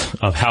terms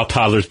of how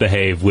toddlers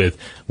behave with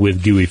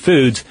gooey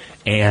foods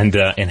and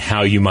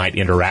how you might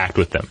interact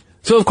with them.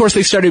 So, of course,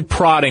 they started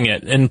prodding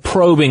it and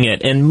probing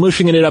it and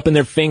mushing it up in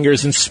their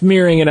fingers and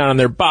smearing it on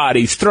their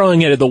bodies,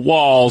 throwing it at the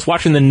walls,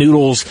 watching the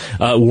noodles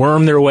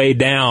worm their way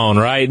down,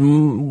 right?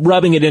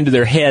 Rubbing it into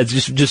their heads,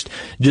 just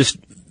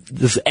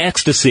this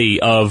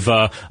ecstasy of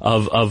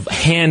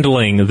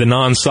handling the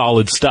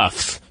non-solid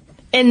stuffs.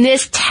 And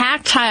this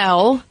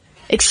tactile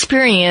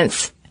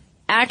experience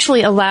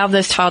actually allowed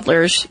those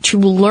toddlers to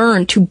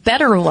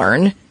better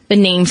learn the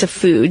names of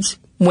foods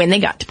when they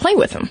got to play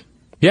with them.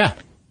 Yeah.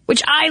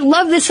 Which I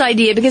love this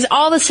idea because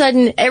all of a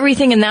sudden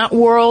everything in that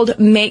world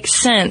makes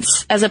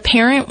sense. As a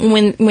parent,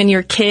 when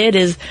your kid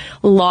is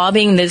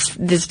lobbing this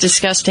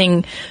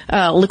disgusting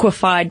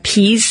liquefied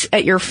peas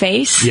at your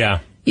face,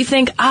 you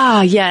think,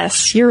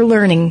 yes, you're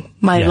learning,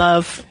 my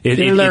love.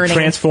 You're learning. It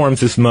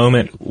transforms this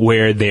moment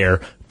where they're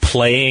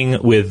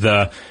playing with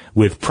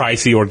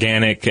pricey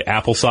organic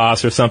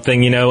applesauce or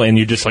something, and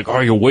you're just like,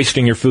 you're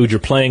wasting your food, you're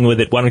playing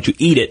with it, why don't you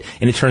eat it?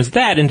 And it turns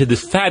that into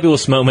this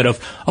fabulous moment of,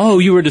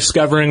 you were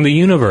discovering the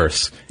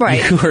universe.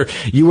 Right.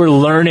 You were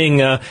learning,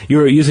 you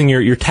were using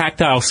your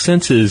tactile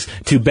senses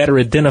to better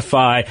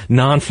identify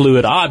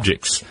non-fluid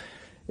objects.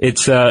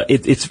 It's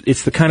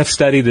the kind of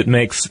study that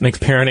makes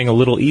parenting a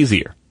little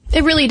easier.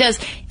 It really does.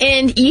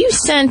 And you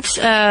sent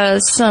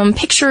some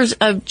pictures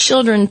of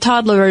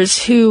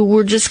toddlers who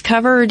were just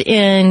covered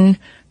in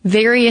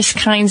various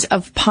kinds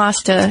of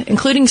pasta,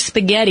 including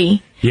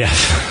spaghetti.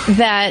 Yes.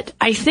 That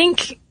I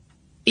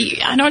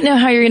don't know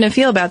how you're going to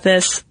feel about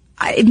this.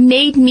 It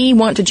made me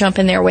want to jump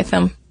in there with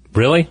them.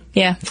 Really?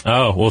 Yeah.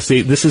 Oh, well, see,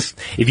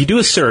 if you do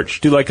a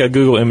search, do like a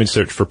Google image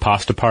search for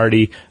pasta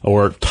party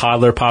or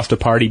toddler pasta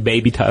party,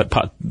 baby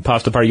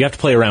pasta party, you have to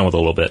play around with it a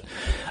little bit.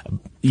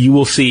 You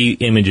will see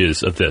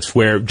images of this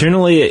where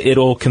generally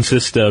it'll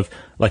consist of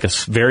like a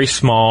very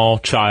small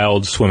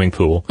child swimming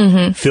pool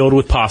filled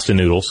with pasta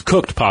noodles,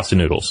 cooked pasta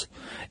noodles.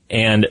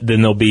 And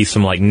then there'll be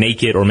some like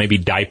naked or maybe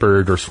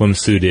diapered or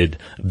swimsuited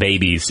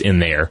babies in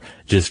there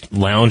just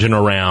lounging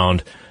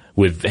around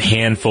with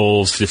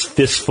handfuls, just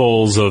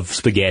fistfuls of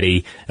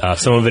spaghetti,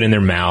 some of it in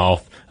their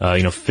mouth,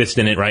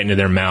 fisting it right into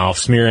their mouth,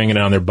 smearing it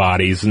on their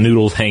bodies,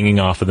 noodles hanging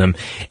off of them.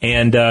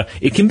 And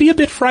it can be a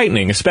bit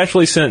frightening,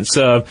 especially since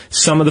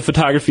some of the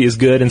photography is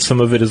good and some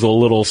of it is a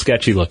little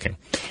sketchy looking.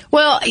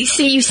 Well, you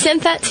see, you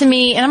sent that to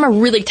me, and I'm a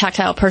really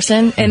tactile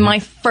person, and my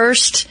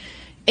first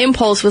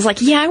impulse was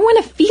like, I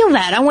want to feel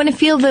that. I want to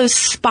feel those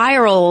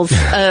spirals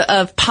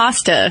of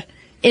pasta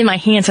in my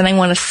hands, and I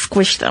want to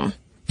squish them.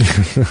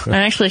 I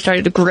actually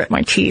started to grit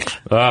my teeth.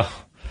 Well,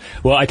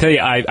 I tell you,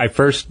 I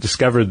first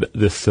discovered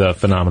this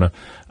phenomena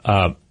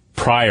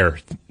prior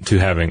to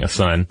having a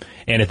son,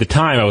 and at the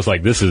time I was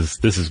like, "This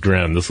is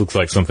grim. This looks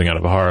like something out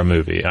of a horror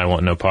movie. I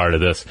want no part of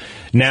this."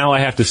 Now I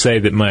have to say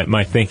that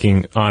my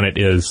thinking on it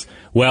is,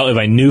 well, if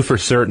I knew for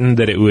certain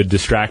that it would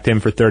distract him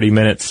for 30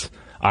 minutes,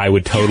 I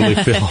would totally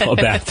fill a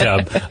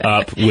bathtub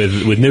up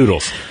with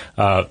noodles.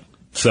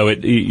 So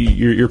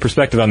your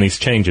perspective on these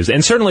changes,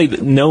 and certainly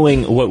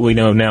knowing what we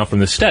know now from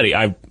the study,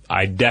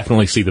 I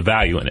definitely see the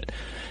value in it.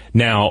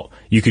 Now,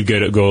 you could go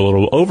a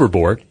little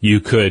overboard. You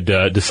could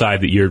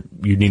decide that you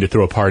need to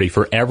throw a party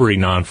for every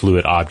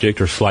non-fluid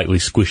object or slightly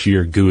squishy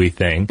or gooey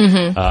thing,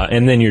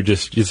 and then you're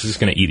just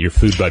going to eat your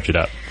food budget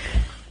up.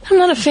 I'm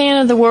not a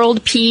fan of the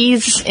world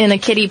peas in a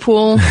kiddie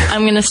pool.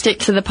 I'm going to stick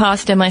to the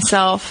pasta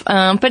myself.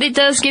 But it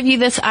does give you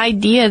this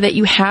idea that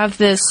you have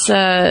this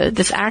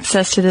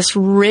access to this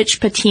rich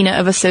patina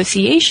of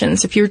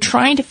associations. If you're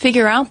trying to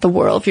figure out the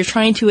world, if you're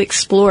trying to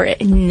explore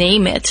it and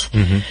name it,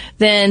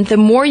 then the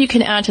more you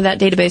can add to that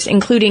database,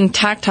 including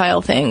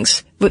tactile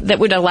things that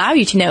would allow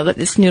you to know that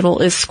this noodle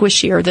is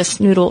squishy or this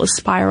noodle is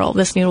spiral,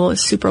 this noodle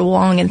is super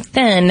long and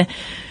thin,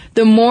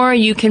 the more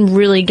you can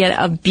really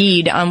get a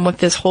bead on what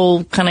this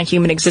whole kind of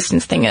human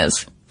existence thing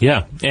is.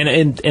 Yeah,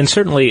 and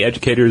certainly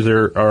educators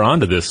are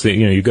onto this.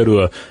 You know, you go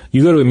to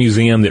a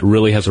museum that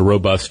really has a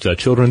robust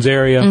children's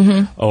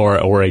area,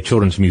 or a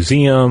children's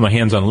museum, a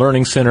hands-on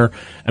learning center.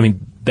 I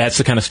mean, that's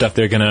the kind of stuff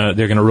they're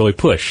gonna really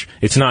push.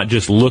 It's not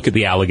just look at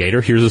the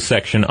alligator. Here's a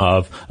section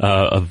of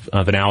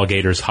an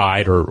alligator's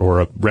hide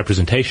or a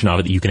representation of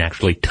it that you can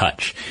actually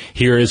touch.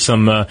 Here is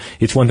some.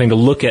 It's one thing to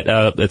look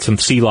at some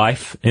sea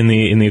life in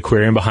the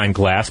aquarium behind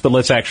glass, but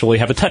let's actually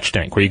have a touch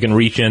tank where you can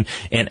reach in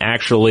and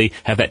actually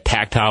have that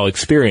tactile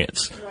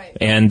experience. Right.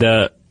 And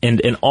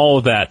all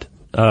of that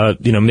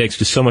makes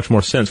just so much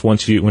more sense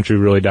once you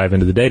really dive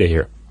into the data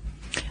here.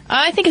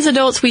 I think as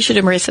adults we should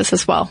embrace this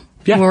as well.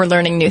 Yeah. When we're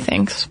learning new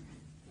things.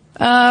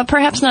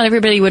 Perhaps not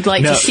everybody would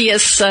like to see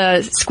us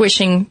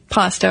squishing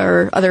pasta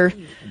or other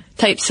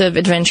types of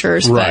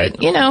adventures, right.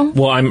 But, you know.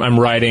 Well, I'm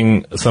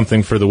writing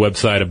something for the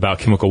website about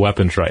chemical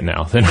weapons right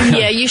now.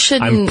 Yeah, you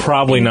shouldn't. I'm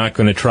probably not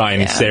going to try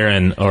any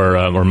sarin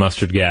or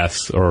mustard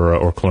gas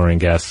or chlorine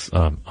gas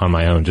on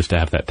my own just to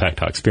have that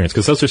tactile experience,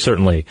 because those are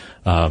certainly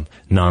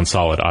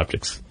non-solid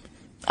objects.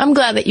 I'm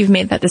glad that you've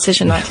made that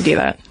decision not to do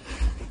that.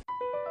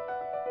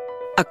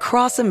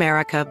 Across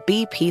America,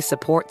 BP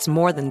supports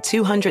more than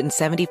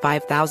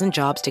 275,000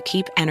 jobs to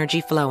keep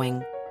energy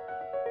flowing.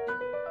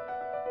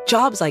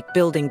 Jobs like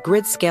building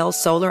grid-scale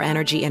solar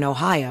energy in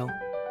Ohio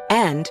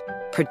and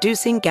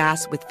producing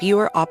gas with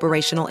fewer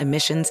operational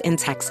emissions in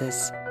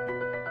Texas.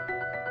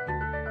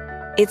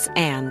 It's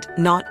and,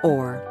 not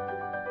or.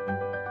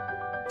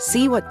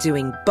 See what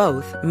doing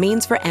both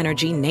means for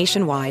energy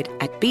nationwide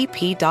at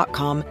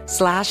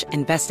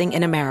bp.com/investing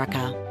in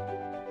America.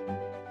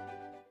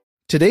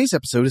 Today's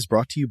episode is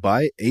brought to you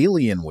by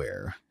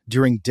Alienware.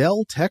 During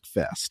Dell Tech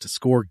Fest,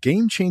 score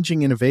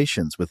game-changing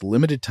innovations with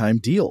limited-time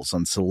deals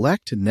on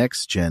select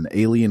next-gen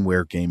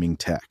Alienware gaming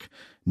tech.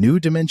 New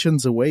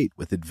dimensions await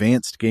with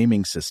advanced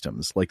gaming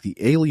systems like the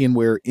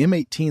Alienware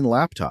M18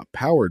 laptop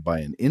powered by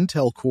an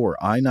Intel Core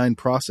i9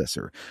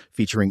 processor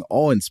featuring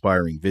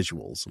awe-inspiring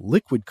visuals,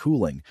 liquid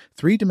cooling,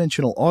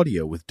 three-dimensional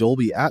audio with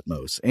Dolby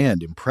Atmos,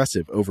 and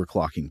impressive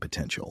overclocking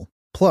potential.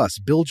 Plus,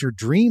 build your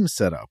dream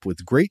setup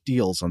with great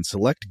deals on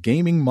select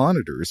gaming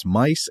monitors,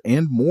 mice,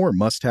 and more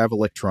must-have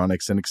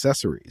electronics and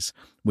accessories.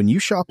 When you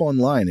shop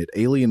online at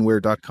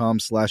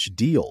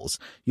alienware.com/deals,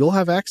 you'll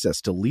have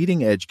access to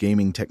leading-edge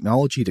gaming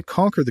technology to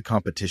conquer the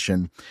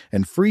competition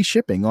and free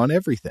shipping on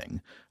everything.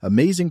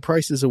 Amazing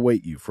prices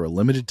await you for a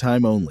limited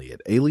time only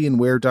at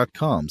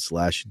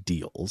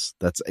alienware.com/deals.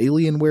 That's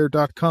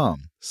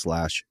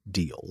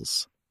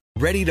alienware.com/deals.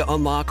 Ready to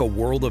unlock a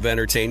world of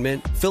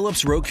entertainment?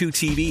 Philips Roku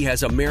TV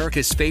has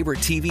America's favorite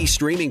TV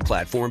streaming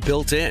platform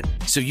built in,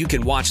 so you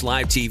can watch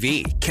live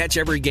TV, catch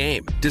every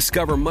game,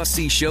 discover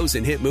must-see shows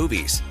and hit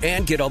movies,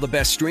 and get all the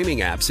best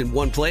streaming apps in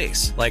one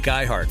place, like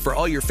iHeart for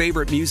all your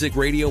favorite music,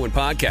 radio, and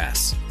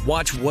podcasts.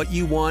 Watch what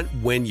you want,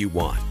 when you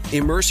want.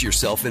 Immerse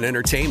yourself in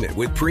entertainment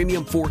with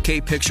premium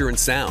 4K picture and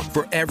sound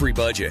for every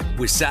budget,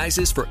 with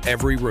sizes for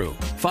every room.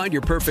 Find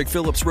your perfect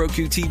Philips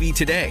Roku TV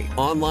today,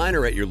 online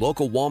or at your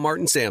local Walmart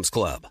and Sam's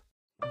Club.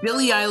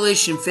 Billie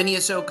Eilish and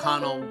Phineas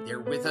O'Connell, they're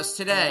with us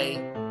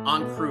today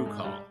on Crew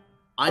Call.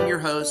 I'm your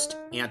host,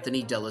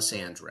 Anthony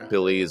D'Alessandro.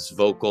 Billie's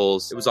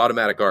vocals, it was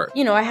automatic art.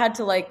 You know, I had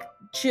to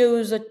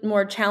choose a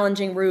more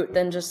challenging route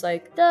than just da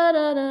da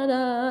da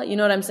da. You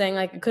know what I'm saying?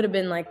 It could have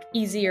been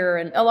easier.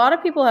 And a lot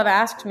of people have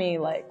asked me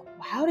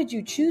how did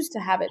you choose to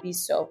have it be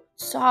so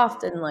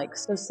soft and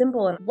so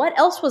simple? And what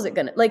else was it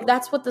gonna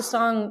that's what the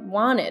song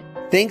wanted.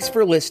 Thanks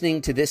for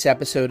listening to this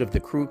episode of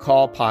the Crew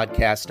Call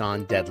podcast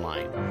on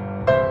Deadline.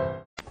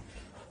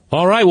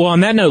 All right, well,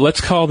 on that note,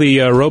 let's call the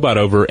robot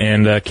over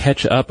and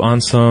catch up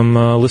on some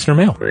listener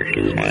mail.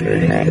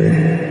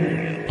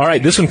 All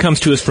right, this one comes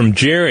to us from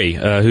Jerry,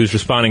 who's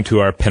responding to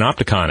our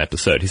Panopticon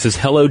episode. He says,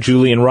 "Hello,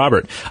 Julie and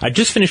Robert. I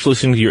just finished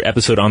listening to your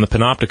episode on the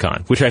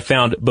Panopticon, which I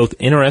found both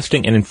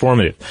interesting and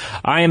informative.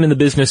 I am in the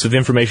business of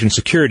information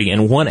security,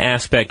 and one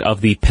aspect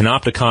of the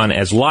Panopticon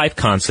as live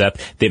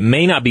concept that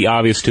may not be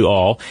obvious to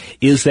all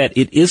is that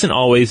it isn't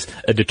always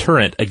a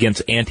deterrent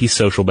against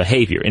antisocial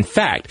behavior. In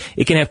fact,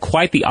 it can have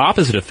quite the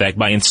opposite effect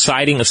by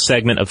inciting a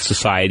segment of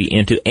society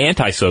into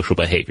antisocial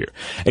behavior.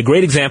 A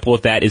great example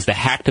of that is the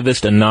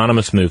Hacktivist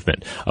Anonymous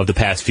movement. of the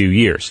past few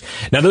years.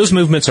 Now, those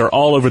movements are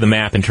all over the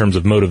map in terms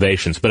of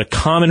motivations, but a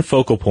common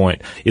focal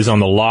point is on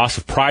the loss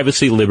of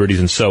privacy, liberties,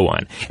 and so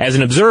on. As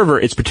an observer,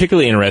 it's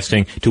particularly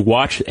interesting to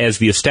watch as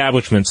the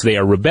establishments they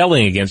are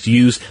rebelling against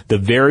use the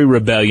very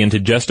rebellion to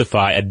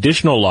justify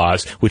additional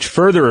laws which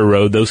further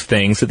erode those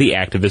things that the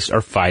activists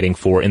are fighting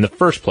for in the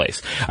first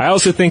place. I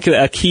also think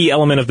a key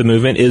element of the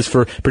movement is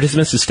for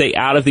participants to stay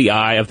out of the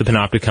eye of the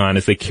Panopticon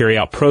as they carry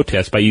out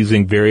protests by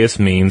using various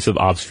means of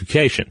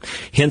obfuscation,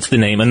 hence the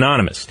name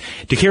Anonymous.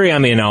 To carry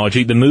on the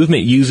analogy, the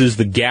movement uses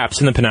the gaps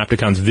in the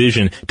Panopticon's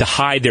vision to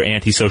hide their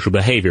antisocial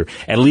behavior,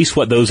 at least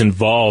what those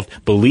involved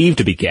believe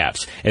to be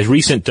gaps, as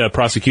recent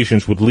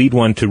prosecutions would lead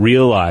one to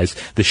realize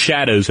the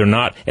shadows are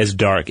not as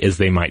dark as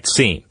they might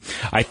seem.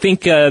 I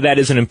think that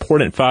is an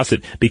important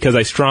facet because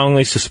I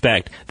strongly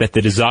suspect that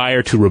the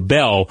desire to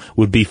rebel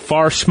would be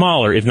far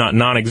smaller, if not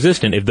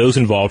non-existent, if those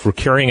involved were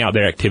carrying out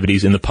their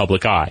activities in the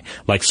public eye,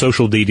 like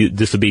social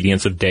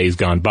disobedience of days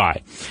gone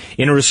by.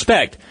 In a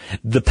respect,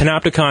 the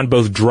Panopticon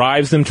both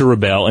drives them to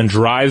rebel and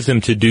drives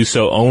them to do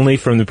so only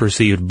from the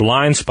perceived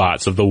blind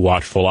spots of the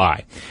watchful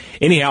eye.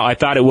 Anyhow, I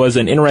thought it was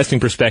an interesting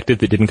perspective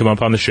that didn't come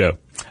up on the show.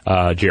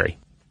 Jerry.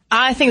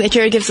 I think that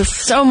Jerry gives us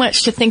so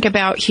much to think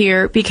about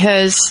here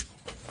because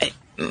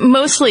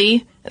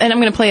mostly, and I'm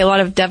going to play a lot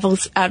of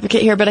devil's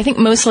advocate here, but I think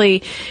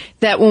mostly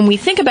that when we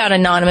think about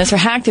Anonymous or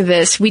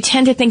hacktivists, we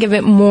tend to think of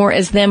it more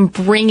as them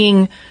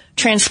bringing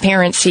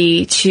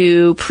transparency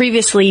to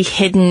previously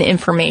hidden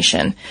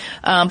information.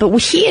 But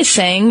what he is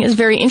saying is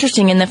very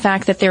interesting in the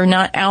fact that they're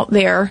not out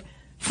there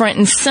front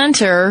and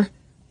center,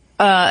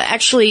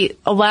 actually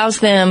allows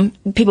them,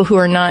 people who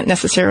are not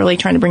necessarily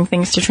trying to bring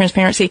things to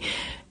transparency,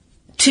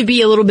 to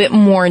be a little bit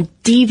more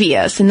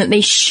devious, and that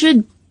they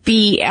should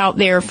be out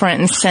there front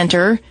and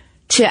center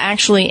to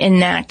actually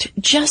enact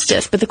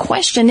justice. But the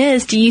question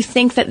is, do you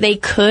think that they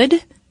could?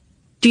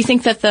 Do you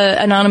think that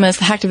the Anonymous,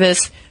 the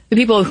hacktivists, the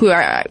people who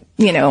are,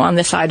 on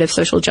the side of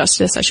social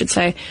justice, I should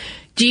say,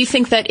 do you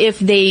think that if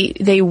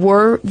they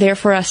were there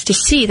for us to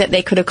see, that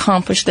they could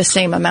accomplish the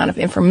same amount of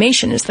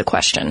information is the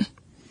question?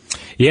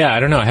 Yeah, I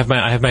don't know. I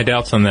have my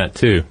doubts on that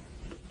too.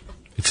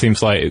 It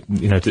seems like,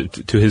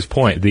 to his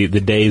point, the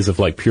days of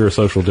like pure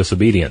social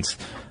disobedience.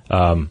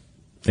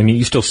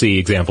 You still see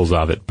examples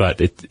of it,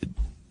 but it's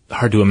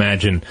hard to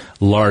imagine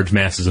large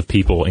masses of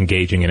people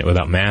engaging in it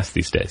without masks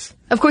these days.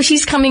 Of course,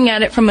 he's coming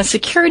at it from a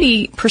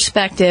security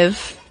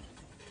perspective,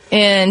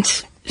 and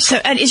so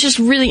it's just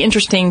really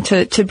interesting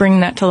to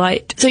bring that to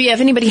light. So yeah,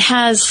 if anybody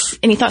has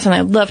any thoughts on that,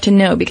 I'd love to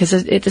know, because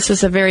this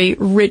is a very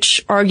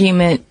rich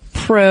argument,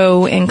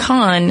 pro and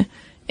con,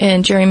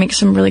 and Jerry makes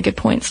some really good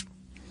points.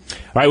 All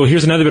right, well,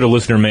 here's another bit of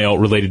listener mail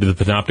related to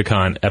the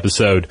Panopticon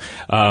episode.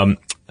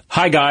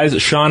 Hi guys,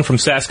 Sean from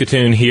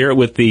Saskatoon here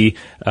with the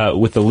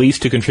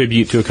least to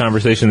contribute to a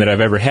conversation that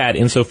I've ever had,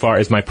 insofar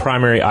as my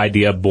primary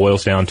idea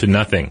boils down to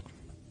nothing.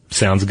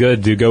 Sounds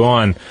good. Do go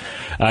on.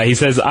 He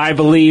says, I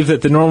believe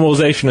that the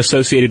normalization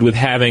associated with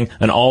having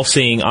an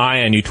all-seeing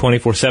eye on you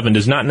 24/7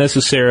 does not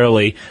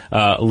necessarily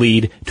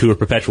lead to a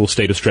perpetual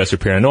state of stress or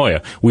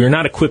paranoia. We are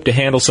not equipped to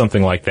handle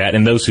something like that,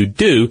 and those who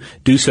do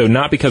so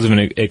not because of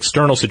an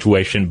external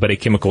situation, but a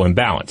chemical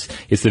imbalance.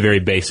 It's the very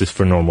basis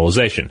for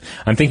normalization.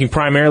 I'm thinking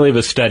primarily of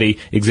a study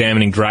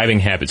examining driving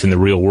habits in the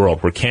real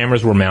world, where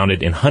cameras were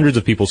mounted in hundreds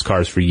of people's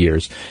cars for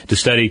years to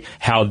study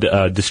how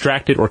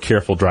distracted or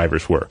careful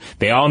drivers were.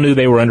 They all knew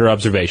they were under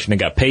observation and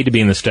got paid to be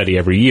in the study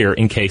every year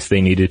in case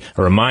they needed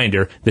a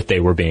reminder that they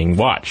were being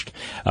watched.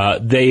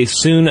 They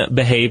soon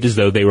behaved as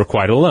though they were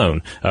quite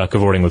alone,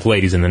 cavorting with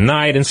ladies in the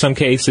night in some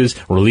cases,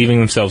 relieving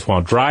themselves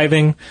while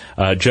driving,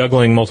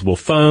 juggling multiple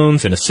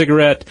phones and a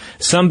cigarette.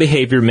 Some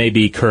behavior may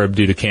be curbed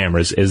due to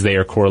cameras, as they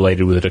are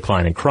correlated with a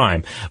decline in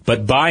crime,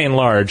 but by and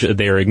large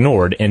they are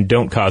ignored and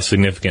don't cause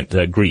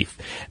significant grief.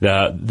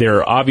 There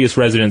are obvious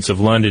residents of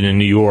London and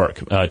New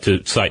York,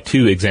 to cite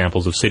two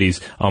examples of cities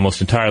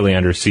almost entirely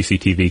under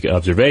CCTV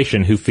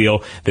observation, who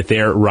feel that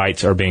their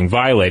rights are being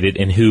violated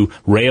and who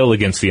rail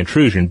against the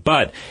intrusion.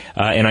 But,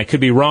 and I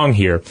could be wrong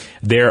here,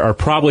 there are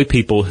probably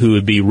people who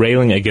would be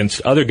railing against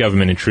other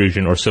government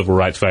intrusion or civil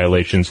rights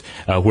violations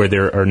where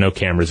there are no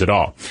cameras at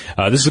all.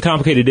 This is a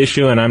complicated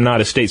issue, and I'm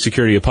not a state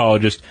security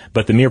apologist,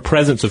 but the mere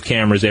presence of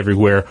cameras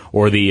everywhere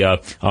or the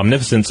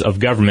omnipotence of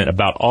government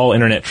about all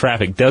internet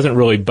traffic doesn't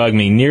really bug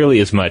me nearly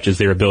as much as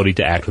their ability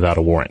to act without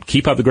a warrant.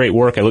 Keep up the great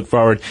work. I look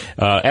forward,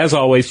 as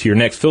always, to your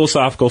next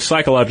philosophical,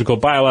 psychological,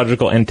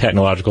 biological, and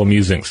technological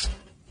musings.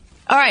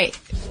 All right.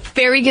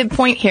 Very good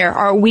point here.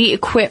 Are we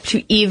equipped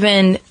to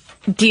even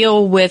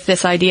deal with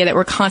this idea that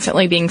we're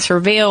constantly being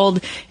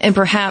surveilled, and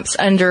perhaps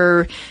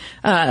under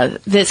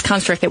this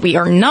construct that we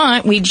are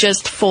not, we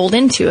just fold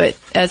into it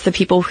as the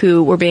people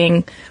who were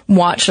being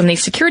watched on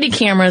these security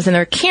cameras, and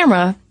their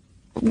camera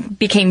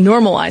became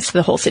normalized to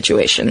the whole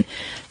situation.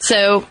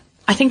 So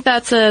I think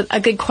that's a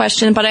good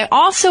question, but I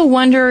also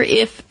wonder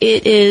if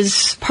it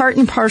is part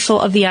and parcel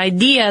of the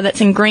idea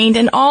that's ingrained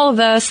in all of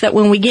us that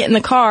when we get in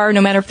the car,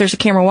 no matter if there's a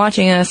camera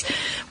watching us,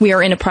 we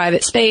are in a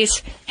private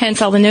space,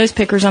 hence all the nose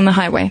pickers on the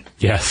highway.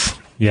 Yes.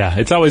 Yeah.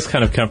 It's always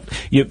kind of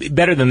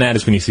better than that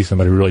is when you see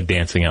somebody really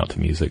dancing out to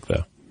music,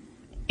 though.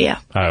 Yeah.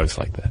 I always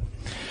like that.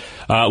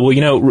 Well,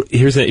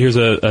 here's a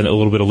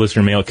little bit of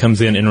listener mail. It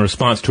comes in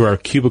response to our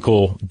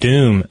Cubicle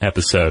Doom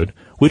episode,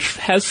 which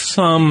has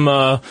some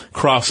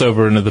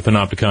crossover into the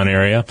Panopticon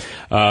area.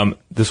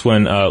 This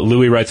one,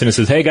 Louis writes in and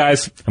says, "Hey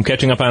guys, I'm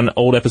catching up on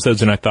old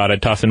episodes and I thought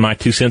I'd toss in my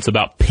 2 cents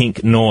about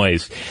pink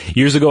noise.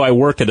 Years ago I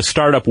worked at a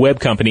startup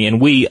web company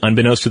and we,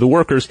 unbeknownst to the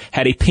workers,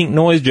 had a pink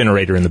noise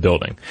generator in the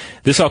building.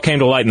 This all came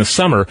to light in the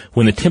summer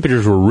when the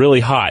temperatures were really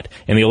hot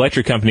and the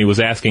electric company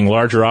was asking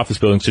larger office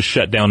buildings to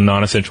shut down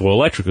non-essential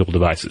electrical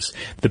devices.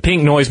 The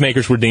pink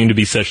noisemakers were deemed to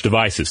be such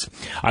devices.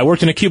 I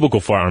worked in a cubicle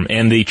farm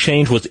and the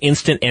change was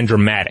instant and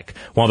dramatic.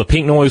 While the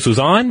pink noise was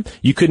on,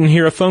 you couldn't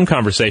hear a phone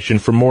conversation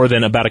from more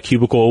than about a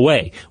cubicle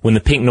away. When the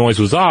pink noise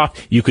was off,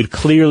 you could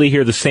clearly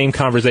hear the same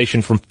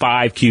conversation from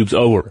 5 cubes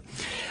over.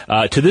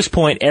 To this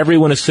point,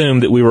 everyone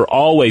assumed that we were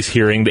always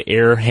hearing the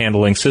air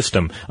handling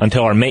system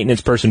until our maintenance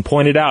person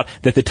pointed out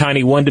that the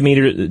tiny 1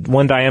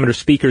 diameter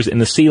speakers in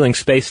the ceiling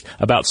spaced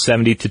about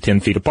 70 to 10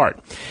 feet apart.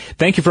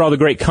 Thank you for all the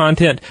great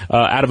content.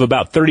 Out of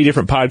about 30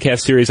 different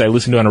podcast series I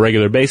listen to on a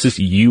regular basis,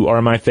 you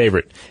are my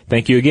favorite.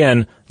 Thank you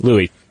again,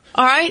 Louis."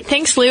 All right.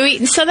 Thanks,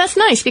 Louis. So that's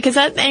nice because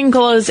that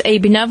angles a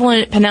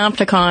benevolent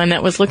Panopticon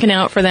that was looking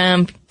out for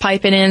them,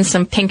 piping in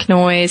some pink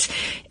noise.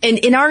 And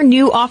in our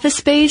new office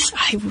space,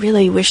 I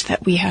really wish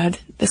that we had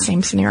the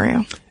same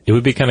scenario. It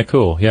would be kind of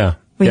cool. Yeah.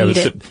 We need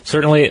it.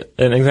 Certainly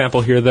an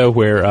example here, though,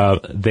 where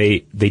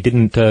they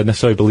didn't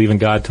necessarily believe in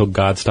God till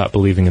God stopped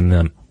believing in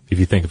them, if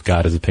you think of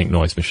God as a pink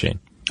noise machine.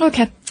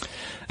 Okay.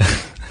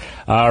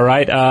 All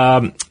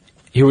right.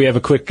 Here we have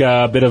a quick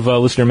bit of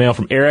listener mail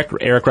from Eric.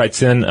 Eric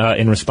writes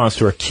in response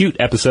to our cute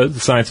episode, The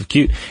Science of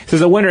Cute. He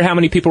says, "I wonder how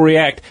many people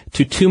react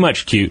to too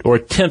much cute or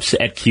attempts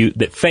at cute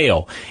that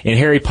fail. In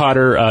Harry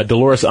Potter,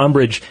 Dolores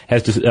Umbridge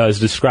is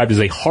described as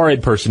a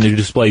horrid person who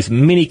displays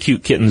many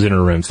cute kittens in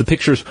her rooms. The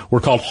pictures were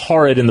called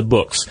horrid in the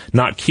books,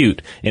 not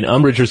cute. And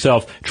Umbridge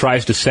herself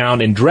tries to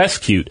sound and dress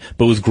cute,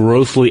 but was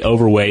grossly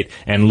overweight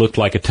and looked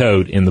like a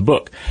toad in the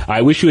book.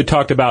 I wish you had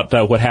talked about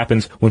what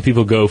happens when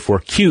people go for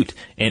cute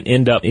and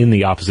end up in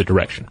the opposite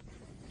direction."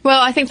 Well,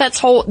 I think that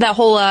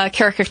whole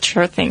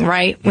caricature thing,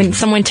 right? When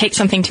someone takes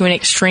something to an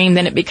extreme,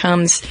 then it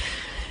becomes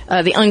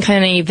the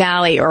uncanny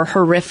valley or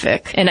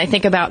horrific. And I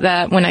think about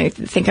that when I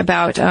think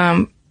about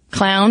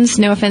clowns.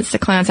 No offense to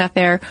clowns out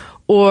there.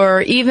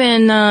 Or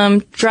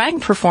even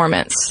drag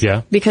performance.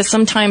 Yeah. Because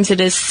sometimes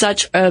it is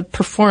such a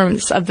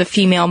performance of the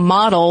female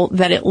model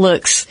that it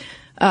looks,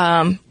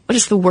 what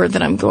is the word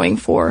that I'm going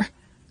for?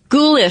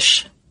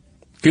 Ghoulish.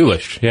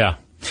 Ghoulish, yeah.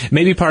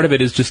 Maybe part of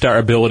it is just our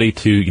ability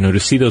to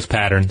see those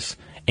patterns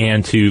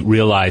and to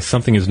realize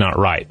something is not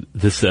right.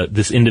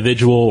 This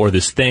individual or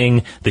this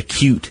thing, the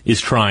cute,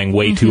 is trying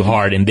way too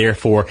hard, and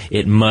therefore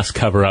it must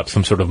cover up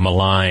some sort of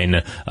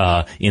malign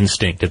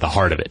instinct at the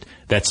heart of it.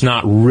 That's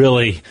not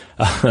really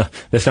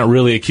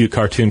a cute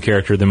cartoon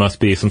character. There must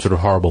be some sort of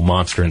horrible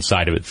monster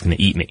inside of it that's going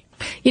to eat me.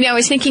 I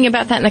was thinking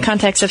about that in the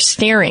context of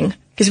staring.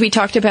 Because we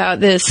talked about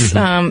this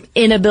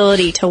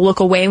inability to look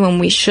away when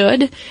we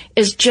should,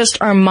 is just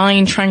our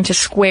mind trying to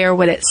square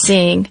what it's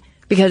seeing.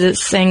 Because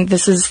it's saying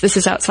this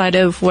is outside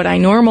of what I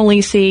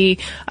normally see.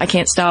 I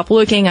can't stop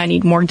looking. I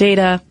need more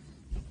data.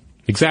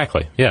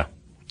 Exactly. Yeah.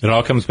 It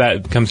all comes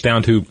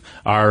down to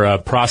our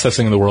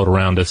processing of the world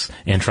around us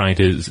and trying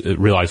to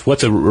realize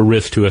what's a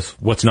risk to us,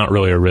 what's not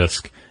really a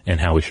risk, and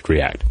how we should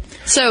react.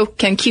 So,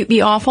 can cute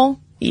be awful?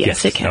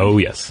 Yes, it can. Oh,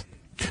 yes.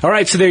 All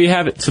right, so there you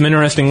have it. Some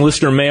interesting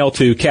listener mail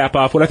to cap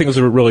off what I think was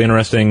a really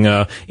interesting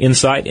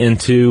insight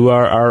into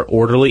our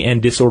orderly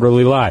and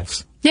disorderly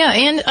lives. Yeah,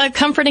 and a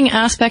comforting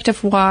aspect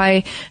of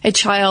why a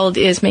child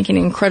is making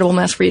an incredible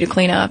mess for you to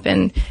clean up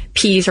and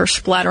peas are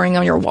splattering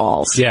on your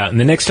walls. Yeah, and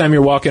the next time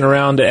you're walking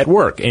around at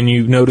work and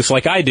you notice,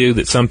 like I do,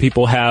 that some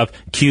people have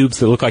cubes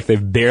that look like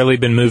they've barely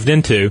been moved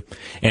into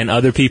and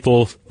other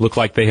people look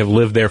like they have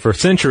lived there for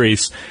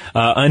centuries,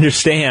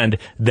 understand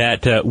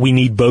that we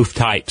need both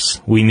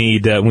types. We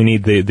need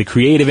the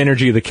creative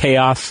energy of the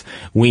chaos.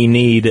 We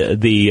need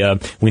the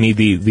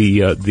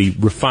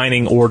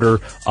refining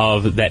order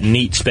of that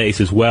neat space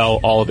as well.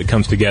 All of it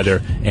comes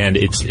together, and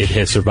it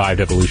has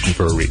survived evolution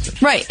for a reason.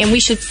 Right, and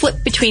we should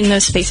flip between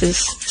those spaces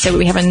so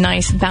we have a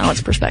nice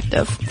balanced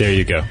perspective. There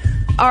you go.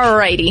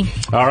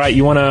 Alrighty. All right,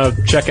 you want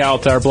to check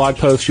out our blog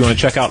post, you want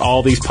to check out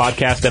all these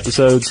podcast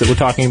episodes that we're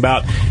talking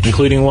about,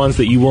 including ones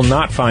that you will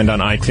not find on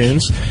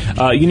iTunes,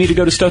 you need to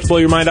go to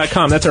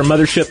StuffToBlowYourMind.com. That's our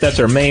mothership, that's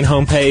our main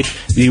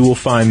homepage. You will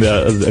find,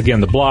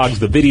 the blogs,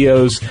 the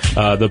videos,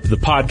 the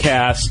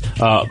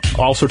podcasts,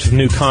 all sorts of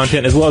new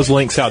content, as well as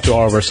links out to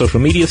all of our social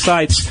media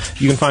sites.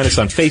 You can find us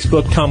on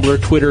Facebook,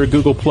 Tumblr, Twitter,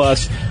 Google+.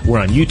 We're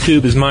on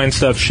YouTube as Mind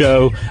Stuff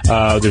Show.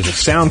 There's a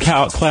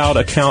SoundCloud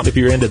account if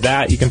you're into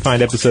that. You can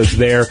find episodes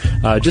there.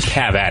 Just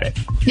have at it.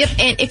 Yep,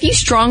 and if you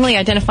strongly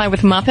identify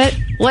with Muppet,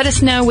 let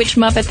us know which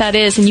Muppet that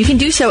is, and you can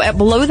do so at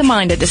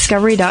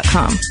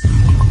BelowTheMind@Discovery.com.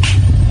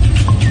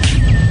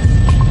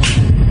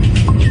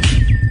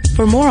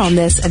 For more on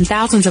this and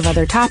thousands of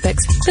other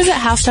topics, visit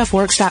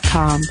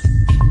HowStuffWorks.com.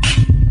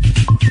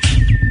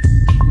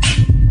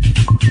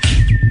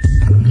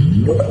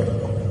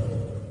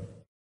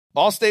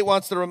 Allstate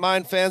wants to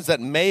remind fans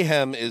that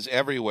mayhem is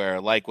everywhere,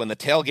 like when the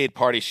tailgate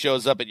party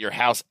shows up at your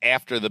house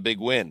after the big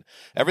win.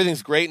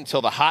 Everything's great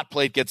until the hot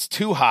plate gets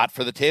too hot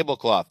for the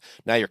tablecloth.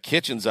 Now your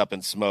kitchen's up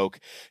in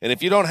smoke. And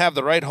if you don't have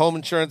the right home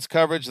insurance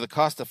coverage, the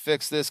cost to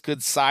fix this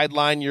could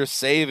sideline your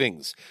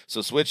savings.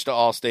 So switch to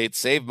Allstate,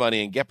 save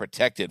money, and get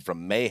protected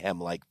from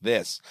mayhem like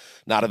this.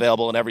 Not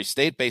available in every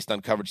state based on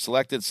coverage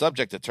selected,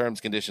 subject to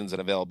terms, conditions, and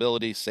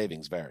availability.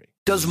 Savings vary.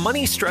 Does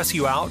money stress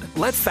you out?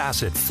 Let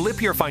Facet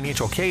flip your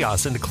financial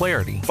chaos into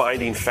clarity.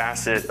 Finding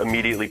Facet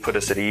immediately put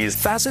us at ease.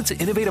 Facet's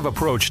innovative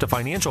approach to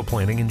financial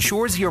planning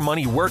ensures your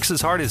money works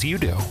as hard as you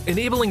do,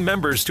 enabling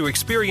members to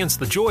experience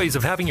the joys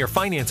of having your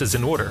finances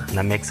in order. And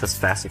that makes us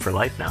Facet for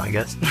life now, I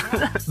guess.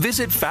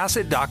 Visit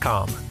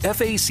Facet.com,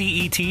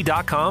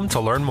 FACET.com to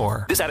learn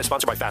more. This ad is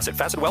sponsored by Facet.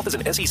 Facet Wealth is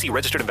an SEC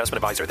registered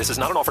investment advisor. This is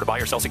not an offer to buy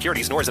or sell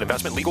securities, nor is it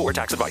investment, legal, or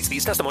tax advice.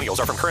 These testimonials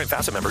are from current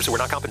Facet members who are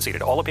not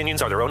compensated. All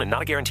opinions are their own and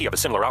not a guarantee of a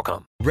similar outcome.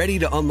 Ready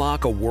to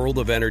unlock a world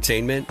of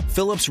entertainment?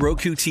 Philips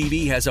Roku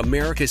TV has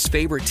America's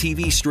favorite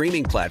TV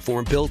streaming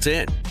platform built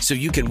in, so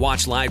you can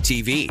watch live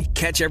TV,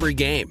 catch every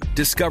game,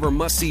 discover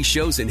must-see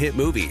shows and hit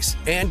movies,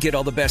 and get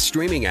all the best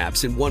streaming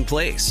apps in one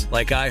place,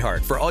 like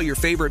iHeart for all your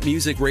favorite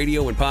music,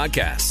 radio, and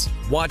podcasts.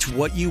 Watch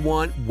what you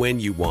want, when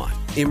you want.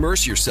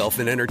 Immerse yourself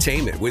in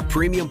entertainment with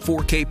premium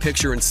 4K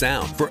picture and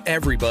sound for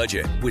every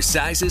budget, with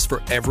sizes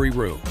for every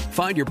room.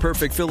 Find your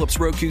perfect Philips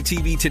Roku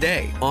TV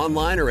today,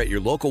 online or at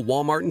your local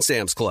Walmart and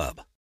Sam's Club.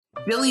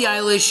 Billie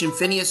Eilish and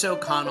Phineas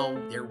O'Connell,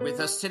 they're with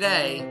us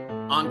today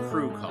on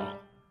Crew Call.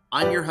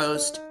 I'm your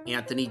host,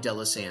 Anthony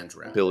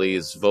D'Alessandro.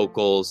 Billie's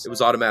vocals, it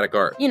was automatic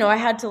art. You know, I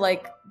had to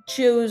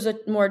choose a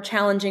more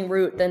challenging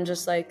route than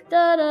just da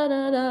da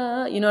da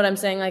da. You know what I'm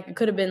saying? It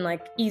could have been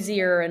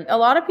easier. And a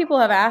lot of people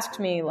have asked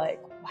me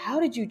how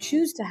did you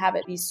choose to have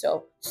it be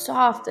so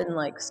soft and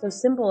so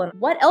simple? And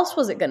what else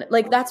was it gonna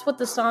that's what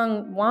the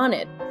song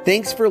wanted.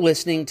 Thanks for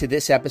listening to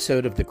this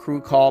episode of the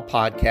Crew Call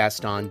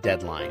podcast on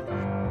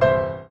Deadline.